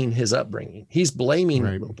blaming his upbringing. He's blaming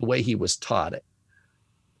the way he was taught it.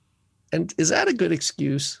 And is that a good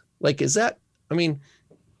excuse? Like, is that, I mean,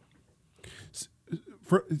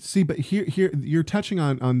 but here you're touching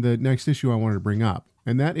on the next issue I wanted to bring up,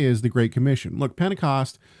 and that is the Great Commission. Look,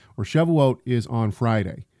 Pentecost or Shavuot is on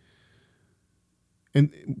Friday,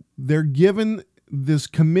 and they're given this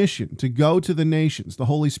commission to go to the nations. The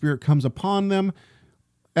Holy Spirit comes upon them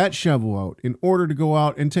at Shavuot in order to go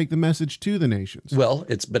out and take the message to the nations. Well,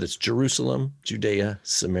 it's Jerusalem, Judea,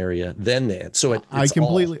 Samaria, then. So I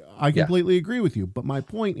completely agree with you. But my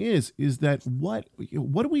point is that what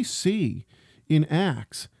do we see in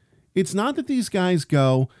Acts? It's not that these guys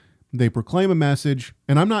go, they proclaim a message,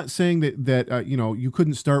 and I'm not saying that you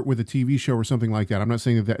couldn't start with a TV show or something like that. I'm not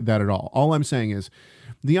saying that at all. All I'm saying is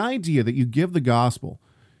the idea that you give the gospel,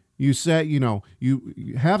 you say, you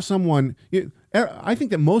have someone. I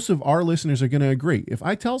think that most of our listeners are going to agree. If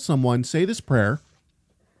I tell someone, say this prayer,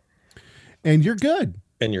 and you're good.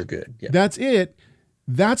 Yeah. That's it.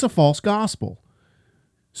 That's a false gospel.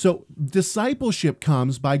 So discipleship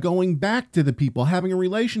comes by going back to the people, having a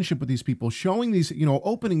relationship with these people, showing these,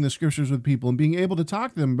 opening the scriptures with people and being able to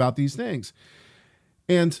talk to them about these things.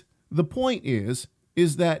 And the point is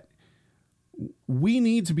that we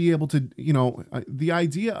need to be able to, the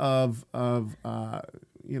idea of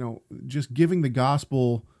just giving the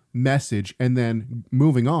gospel message and then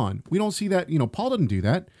moving on. We don't see that, Paul didn't do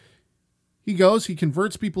that. He goes, he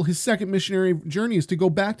converts people. His second missionary journey is to go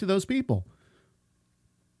back to those people.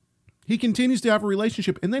 He continues to have a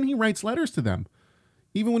relationship, and then he writes letters to them,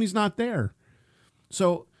 even when he's not there.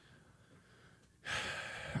 So,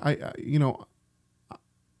 I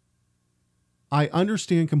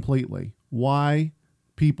understand completely why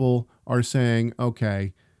people are saying,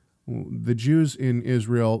 okay, the Jews in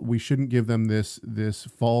Israel, we shouldn't give them this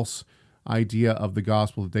false idea of the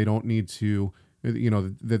gospel that they don't need to,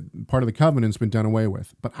 that part of the covenant's been done away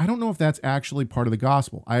with. But I don't know if that's actually part of the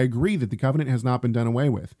gospel. I agree that the covenant has not been done away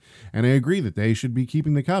with, and I agree that they should be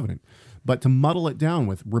keeping the covenant. But to muddle it down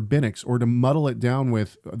with rabbinics or to muddle it down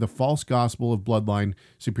with the false gospel of bloodline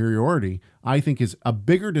superiority, I think is a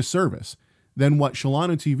bigger disservice than what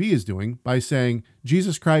Shalano TV is doing by saying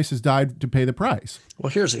Jesus Christ has died to pay the price. Well,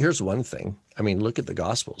 here's one thing. I mean, look at the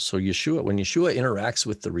Gospels. So when Yeshua interacts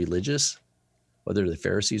with the religious, whether the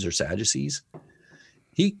Pharisees or Sadducees,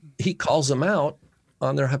 he calls them out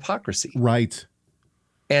on their hypocrisy. Right.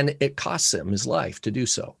 And it costs him his life to do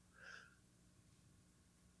so.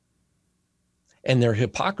 And their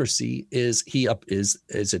hypocrisy is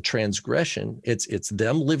a transgression. It's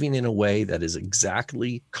them living in a way that is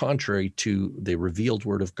exactly contrary to the revealed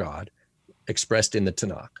word of God expressed in the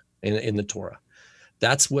Tanakh, in the Torah.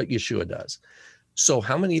 That's what Yeshua does. So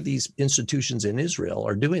how many of these institutions in Israel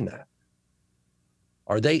are doing that?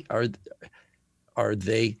 Are they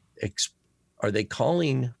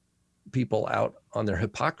calling people out on their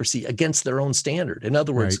hypocrisy against their own standard? In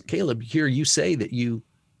other words, Right. Caleb, here you say that you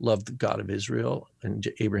love the God of Israel and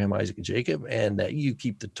Abraham, Isaac, and Jacob, and that you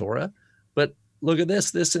keep the Torah, but look at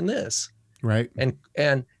this, and this, Right.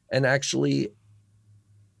 and actually,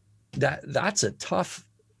 that's a tough,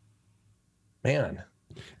 man.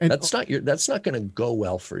 And That's not going to go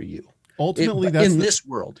well for you. ultimately, In this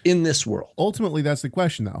world. Ultimately, that's the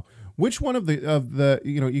question, though. Which one of the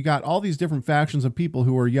you got all these different factions of people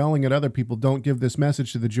who are yelling at other people, don't give this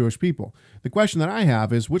message to the Jewish people. The question that I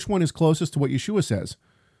have is, which one is closest to what Yeshua says?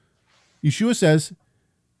 Yeshua says,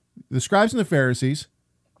 the scribes and the Pharisees,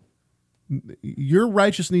 your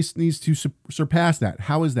righteousness needs to surpass that.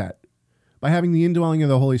 How is that? By having the indwelling of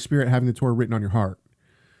the Holy Spirit, having the Torah written on your heart.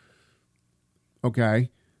 Okay.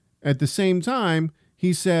 At the same time,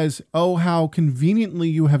 he says, oh, how conveniently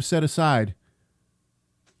you have set aside,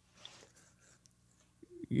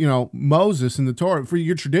 Moses and the Torah for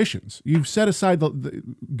your traditions. You've set aside the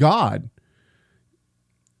God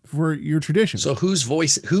for your traditions. So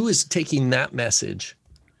who is taking that message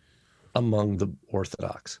among the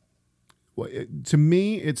Orthodox? Well, to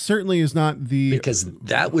me, it certainly is not because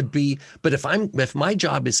that would be, but if my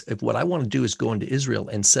job is, if what I want to do is go into Israel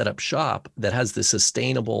and set up shop that has the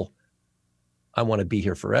sustainable, I want to be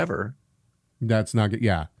here forever. That's not good.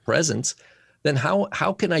 Yeah. Presence. Then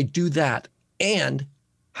how can I do that and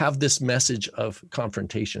have this message of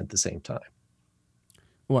confrontation at the same time?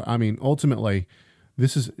 Well, I mean, ultimately,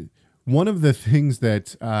 this is one of the things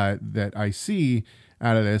that I see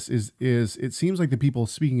out of this is it seems like the people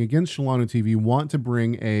speaking against Shalom TV want to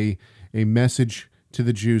bring a message to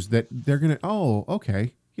the Jews that they're going to, oh,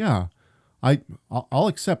 okay, yeah, I'll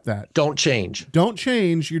accept that. Don't change.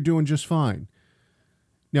 You're doing just fine.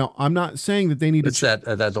 Now, I'm not saying that they need it's to...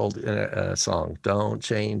 that old song, don't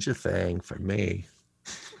change a thing for me.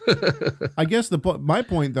 I guess my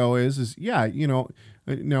point, though, is yeah,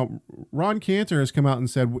 now Ron Cantor has come out and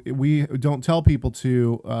said we don't tell people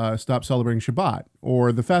to stop celebrating Shabbat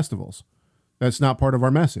or the festivals. That's not part of our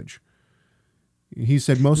message. He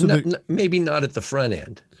said maybe not at the front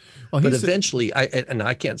end. Well, but eventually, I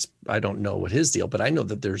don't know what his deal, but I know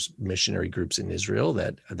that there's missionary groups in Israel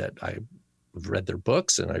that I've read their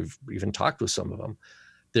books and I've even talked with some of them.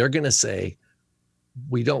 They're going to say,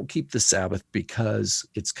 we don't keep the Sabbath because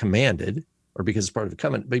it's commanded or because it's part of the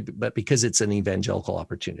covenant, but because it's an evangelical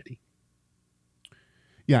opportunity.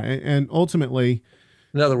 Yeah, and ultimately...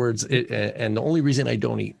 In other words, and the only reason I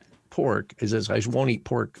don't eat pork is I won't eat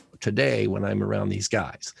pork today when I'm around these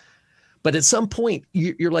guys. But at some point,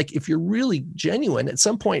 you're like, if you're really genuine, at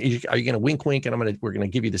some point, are you going to wink, and we're going to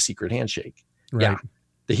give you the secret handshake? Right. Yeah,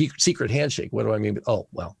 the secret handshake. What do I mean? Oh,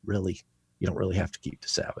 well, really, you don't really have to keep the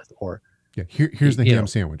Sabbath. Or yeah, here's the ham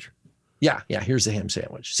sandwich. Yeah, here's the ham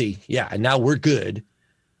sandwich. See, yeah, and now we're good,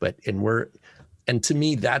 and to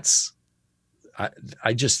me, that's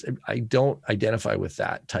I don't identify with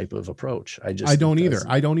that type of approach. I don't either.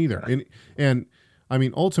 And I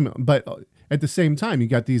mean, ultimately, but at the same time, you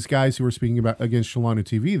got these guys who are speaking about against Shalom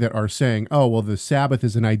TV that are saying, oh, well, the Sabbath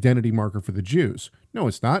is an identity marker for the Jews. No,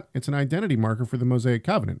 it's not. It's an identity marker for the Mosaic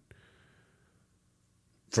Covenant.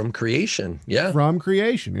 From creation, yeah. From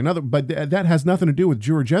creation. But that has nothing to do with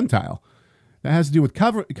Jew or Gentile. That has to do with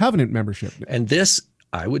covenant membership. And this,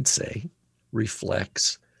 I would say,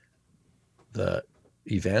 reflects the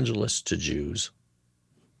evangelists to Jews'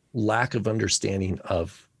 lack of understanding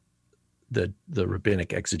of the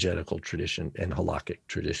rabbinic exegetical tradition and halakhic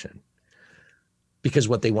tradition. Because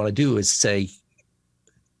what they want to do is say,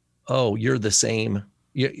 oh, you're the same,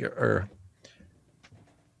 you're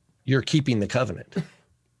keeping the covenant.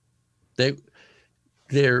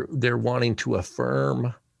 They're wanting to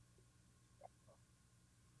affirm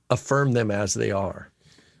them as they are.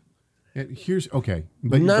 And here's okay,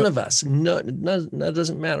 but none of us, that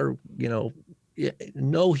doesn't matter.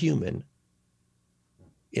 No human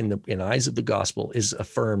in eyes of the gospel is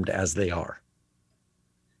affirmed as they are.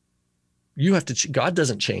 You have to. God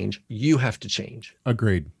doesn't change. You have to change.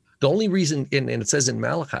 Agreed. The only reason, and it says in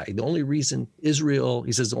Malachi, the only reason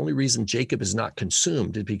the only reason Jacob is not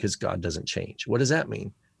consumed is because God doesn't change. What does that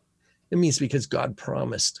mean? It means because God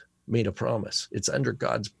made a promise. It's under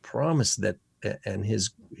God's promise and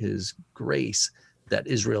his grace that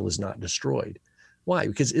Israel is not destroyed. Why?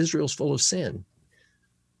 Because Israel's full of sin.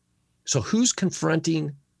 So who's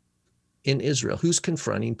confronting in Israel? Who's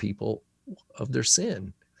confronting people of their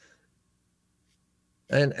sin?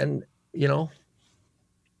 And you know,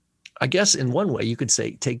 I guess in one way you could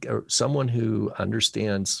say take someone who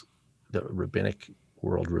understands the rabbinic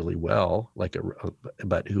world really well, like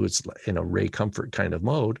but who is in a Ray Comfort kind of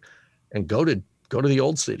mode, and go to the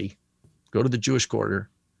old city, go to the Jewish quarter,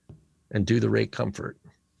 and do the Ray Comfort,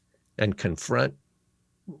 and confront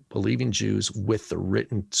believing Jews with the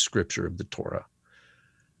written scripture of the Torah,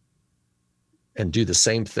 and do the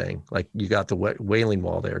same thing. Like you got the Wailing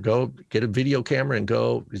Wall there. Go get a video camera and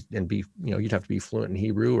go and be, you know, you'd have to be fluent in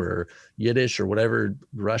Hebrew or Yiddish or whatever,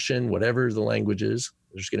 Russian, whatever the language is.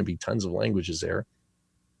 There's going to be tons of languages there.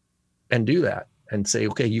 And do that and say,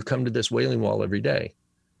 okay, you come to this Wailing Wall every day.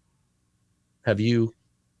 Have you,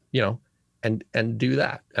 you know, and do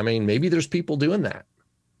that. I mean, maybe there's people doing that.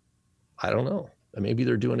 I don't know. Maybe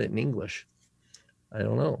they're doing it in English. I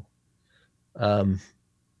don't know.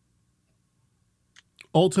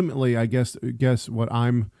 Ultimately, I guess what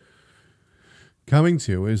I'm coming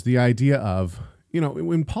to is the idea of, you know,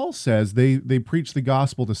 when Paul says they preach the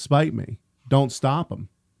gospel to spite me, don't stop them.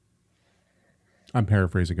 I'm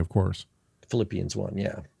paraphrasing, of course. Philippians 1,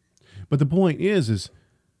 yeah. But the point is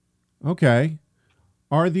okay,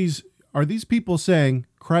 are these people saying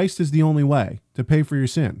Christ is the only way to pay for your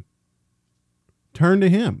sin? Turn to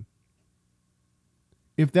him.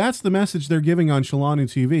 If that's the message they're giving on Shalanu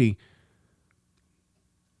TV,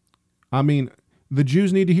 I mean, the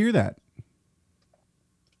Jews need to hear that.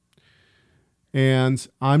 And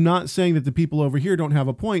I'm not saying that the people over here don't have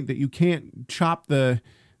a point, that you can't chop the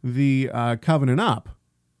covenant up.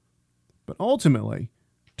 But ultimately,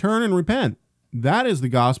 turn and repent. That is the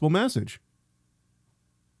gospel message.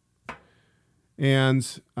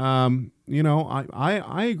 And, you know,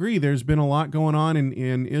 I agree. There's been a lot going on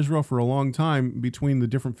in Israel for a long time between the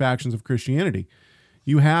different factions of Christianity.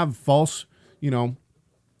 You have false, you know,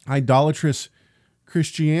 idolatrous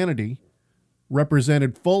Christianity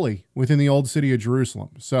represented fully within the old city of Jerusalem.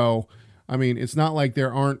 So, I mean, it's not like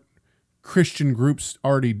there aren't Christian groups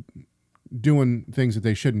already doing things that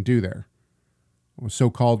they shouldn't do there.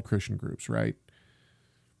 So-called Christian groups, right?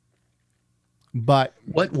 But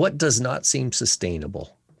what does not seem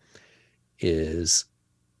sustainable is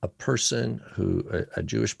a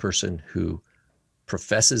Jewish person who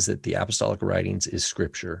professes that the apostolic writings is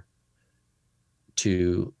scripture,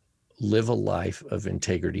 to live a life of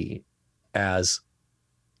integrity as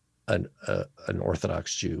an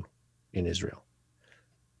Orthodox Jew in Israel.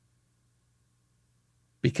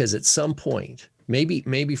 Because at some point,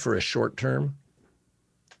 maybe for a short term,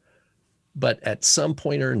 but at some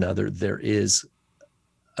point or another, there is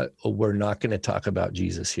we're not going to talk about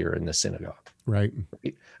Jesus here in the synagogue. Right.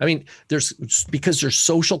 I mean, because there's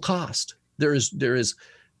social cost. There is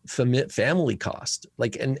family cost.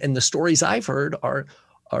 Like, and the stories I've heard are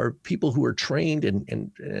people who are trained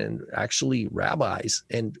and actually rabbis,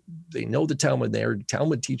 and they know the Talmud. They're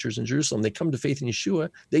Talmud teachers in Jerusalem. They come to faith in Yeshua.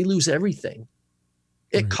 They lose everything.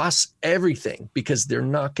 It costs everything because they're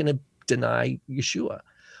not going to deny Yeshua.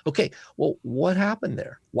 Okay, well, what happened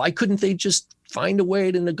there? Why couldn't they just find a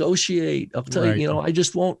way to negotiate? I'll tell you, I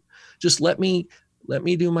just won't. Just let me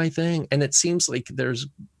do my thing. And it seems like there's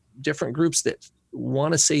different groups that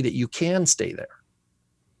want to say that you can stay there.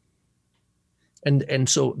 And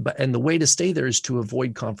the way to stay there is to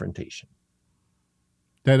avoid confrontation.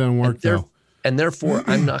 That doesn't work though. And therefore,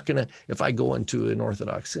 I'm not going to, if I go into an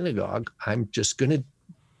Orthodox synagogue, I'm just going to,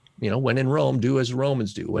 when in Rome, do as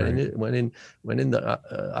Romans do. When in the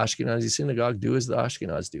Ashkenazi synagogue, do as the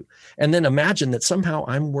Ashkenaz do. And then imagine that somehow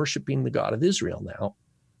I'm worshiping the God of Israel now,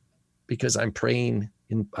 because I'm praying.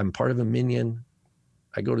 I'm part of a minyan.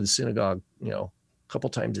 I go to the synagogue, a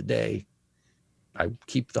couple times a day. I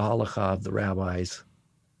keep the halakha of the rabbis,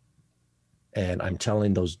 and I'm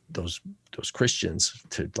telling those Christians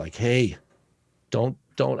to, like, hey, don't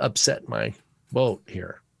upset my boat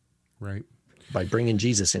here. Right. By bringing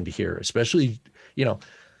Jesus into here, especially,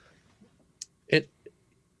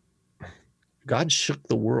 God shook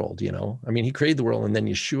the world, I mean, he created the world, and then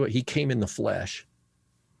Yeshua, he came in the flesh,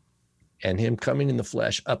 and him coming in the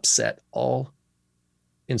flesh upset all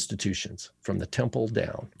institutions from the temple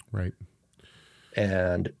down. Right.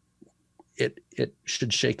 And it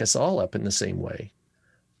should shake us all up in the same way,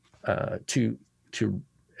 to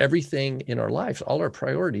everything in our lives. All our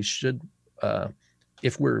priorities should,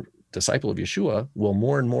 if we're disciple of Yeshua, will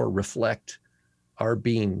more and more reflect our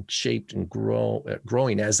being shaped and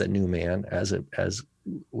growing as a new man, as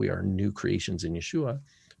we are new creations in Yeshua,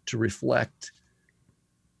 to reflect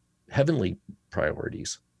heavenly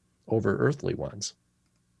priorities over earthly ones.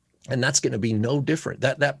 And that's going to be no different.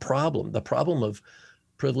 The problem of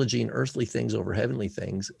privileging earthly things over heavenly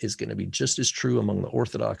things is going to be just as true among the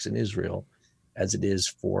Orthodox in Israel as it is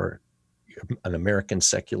for an American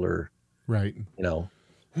secular, right,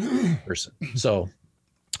 person. So,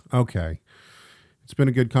 okay. It's been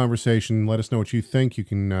a good conversation. Let us know what you think. You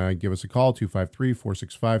can give us a call,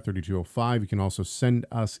 253-465-3205. You can also send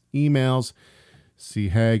us emails,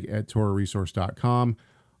 chegg@torahresource.com.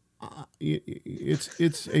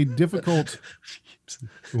 It's a difficult...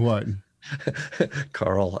 What?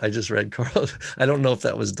 Carl, I just read Carl. I don't know if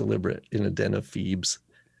that was deliberate, in a den of Phoebes.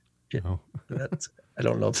 Oh. I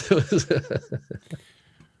don't know if it was.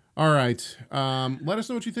 All right. Let us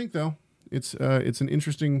know what you think, though. It's an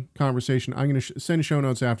interesting conversation. I'm going to send show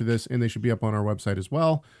notes after this, and they should be up on our website as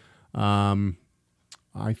well.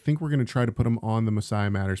 I think we're going to try to put them on the Messiah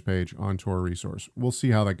Matters page on Torah Resource. We'll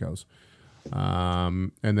see how that goes.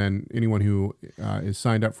 And then anyone who is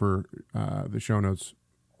signed up for the show notes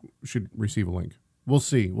should receive a link. We'll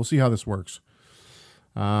see. We'll see how this works.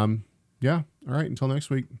 Yeah. All right. Until next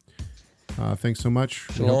week. Thanks so much.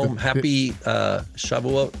 Shalom. Happy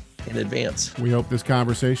Shavuot in advance. We hope this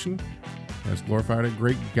conversation has glorified a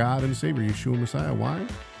great God and Savior, Yeshua Messiah. Why?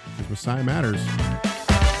 Because Messiah matters.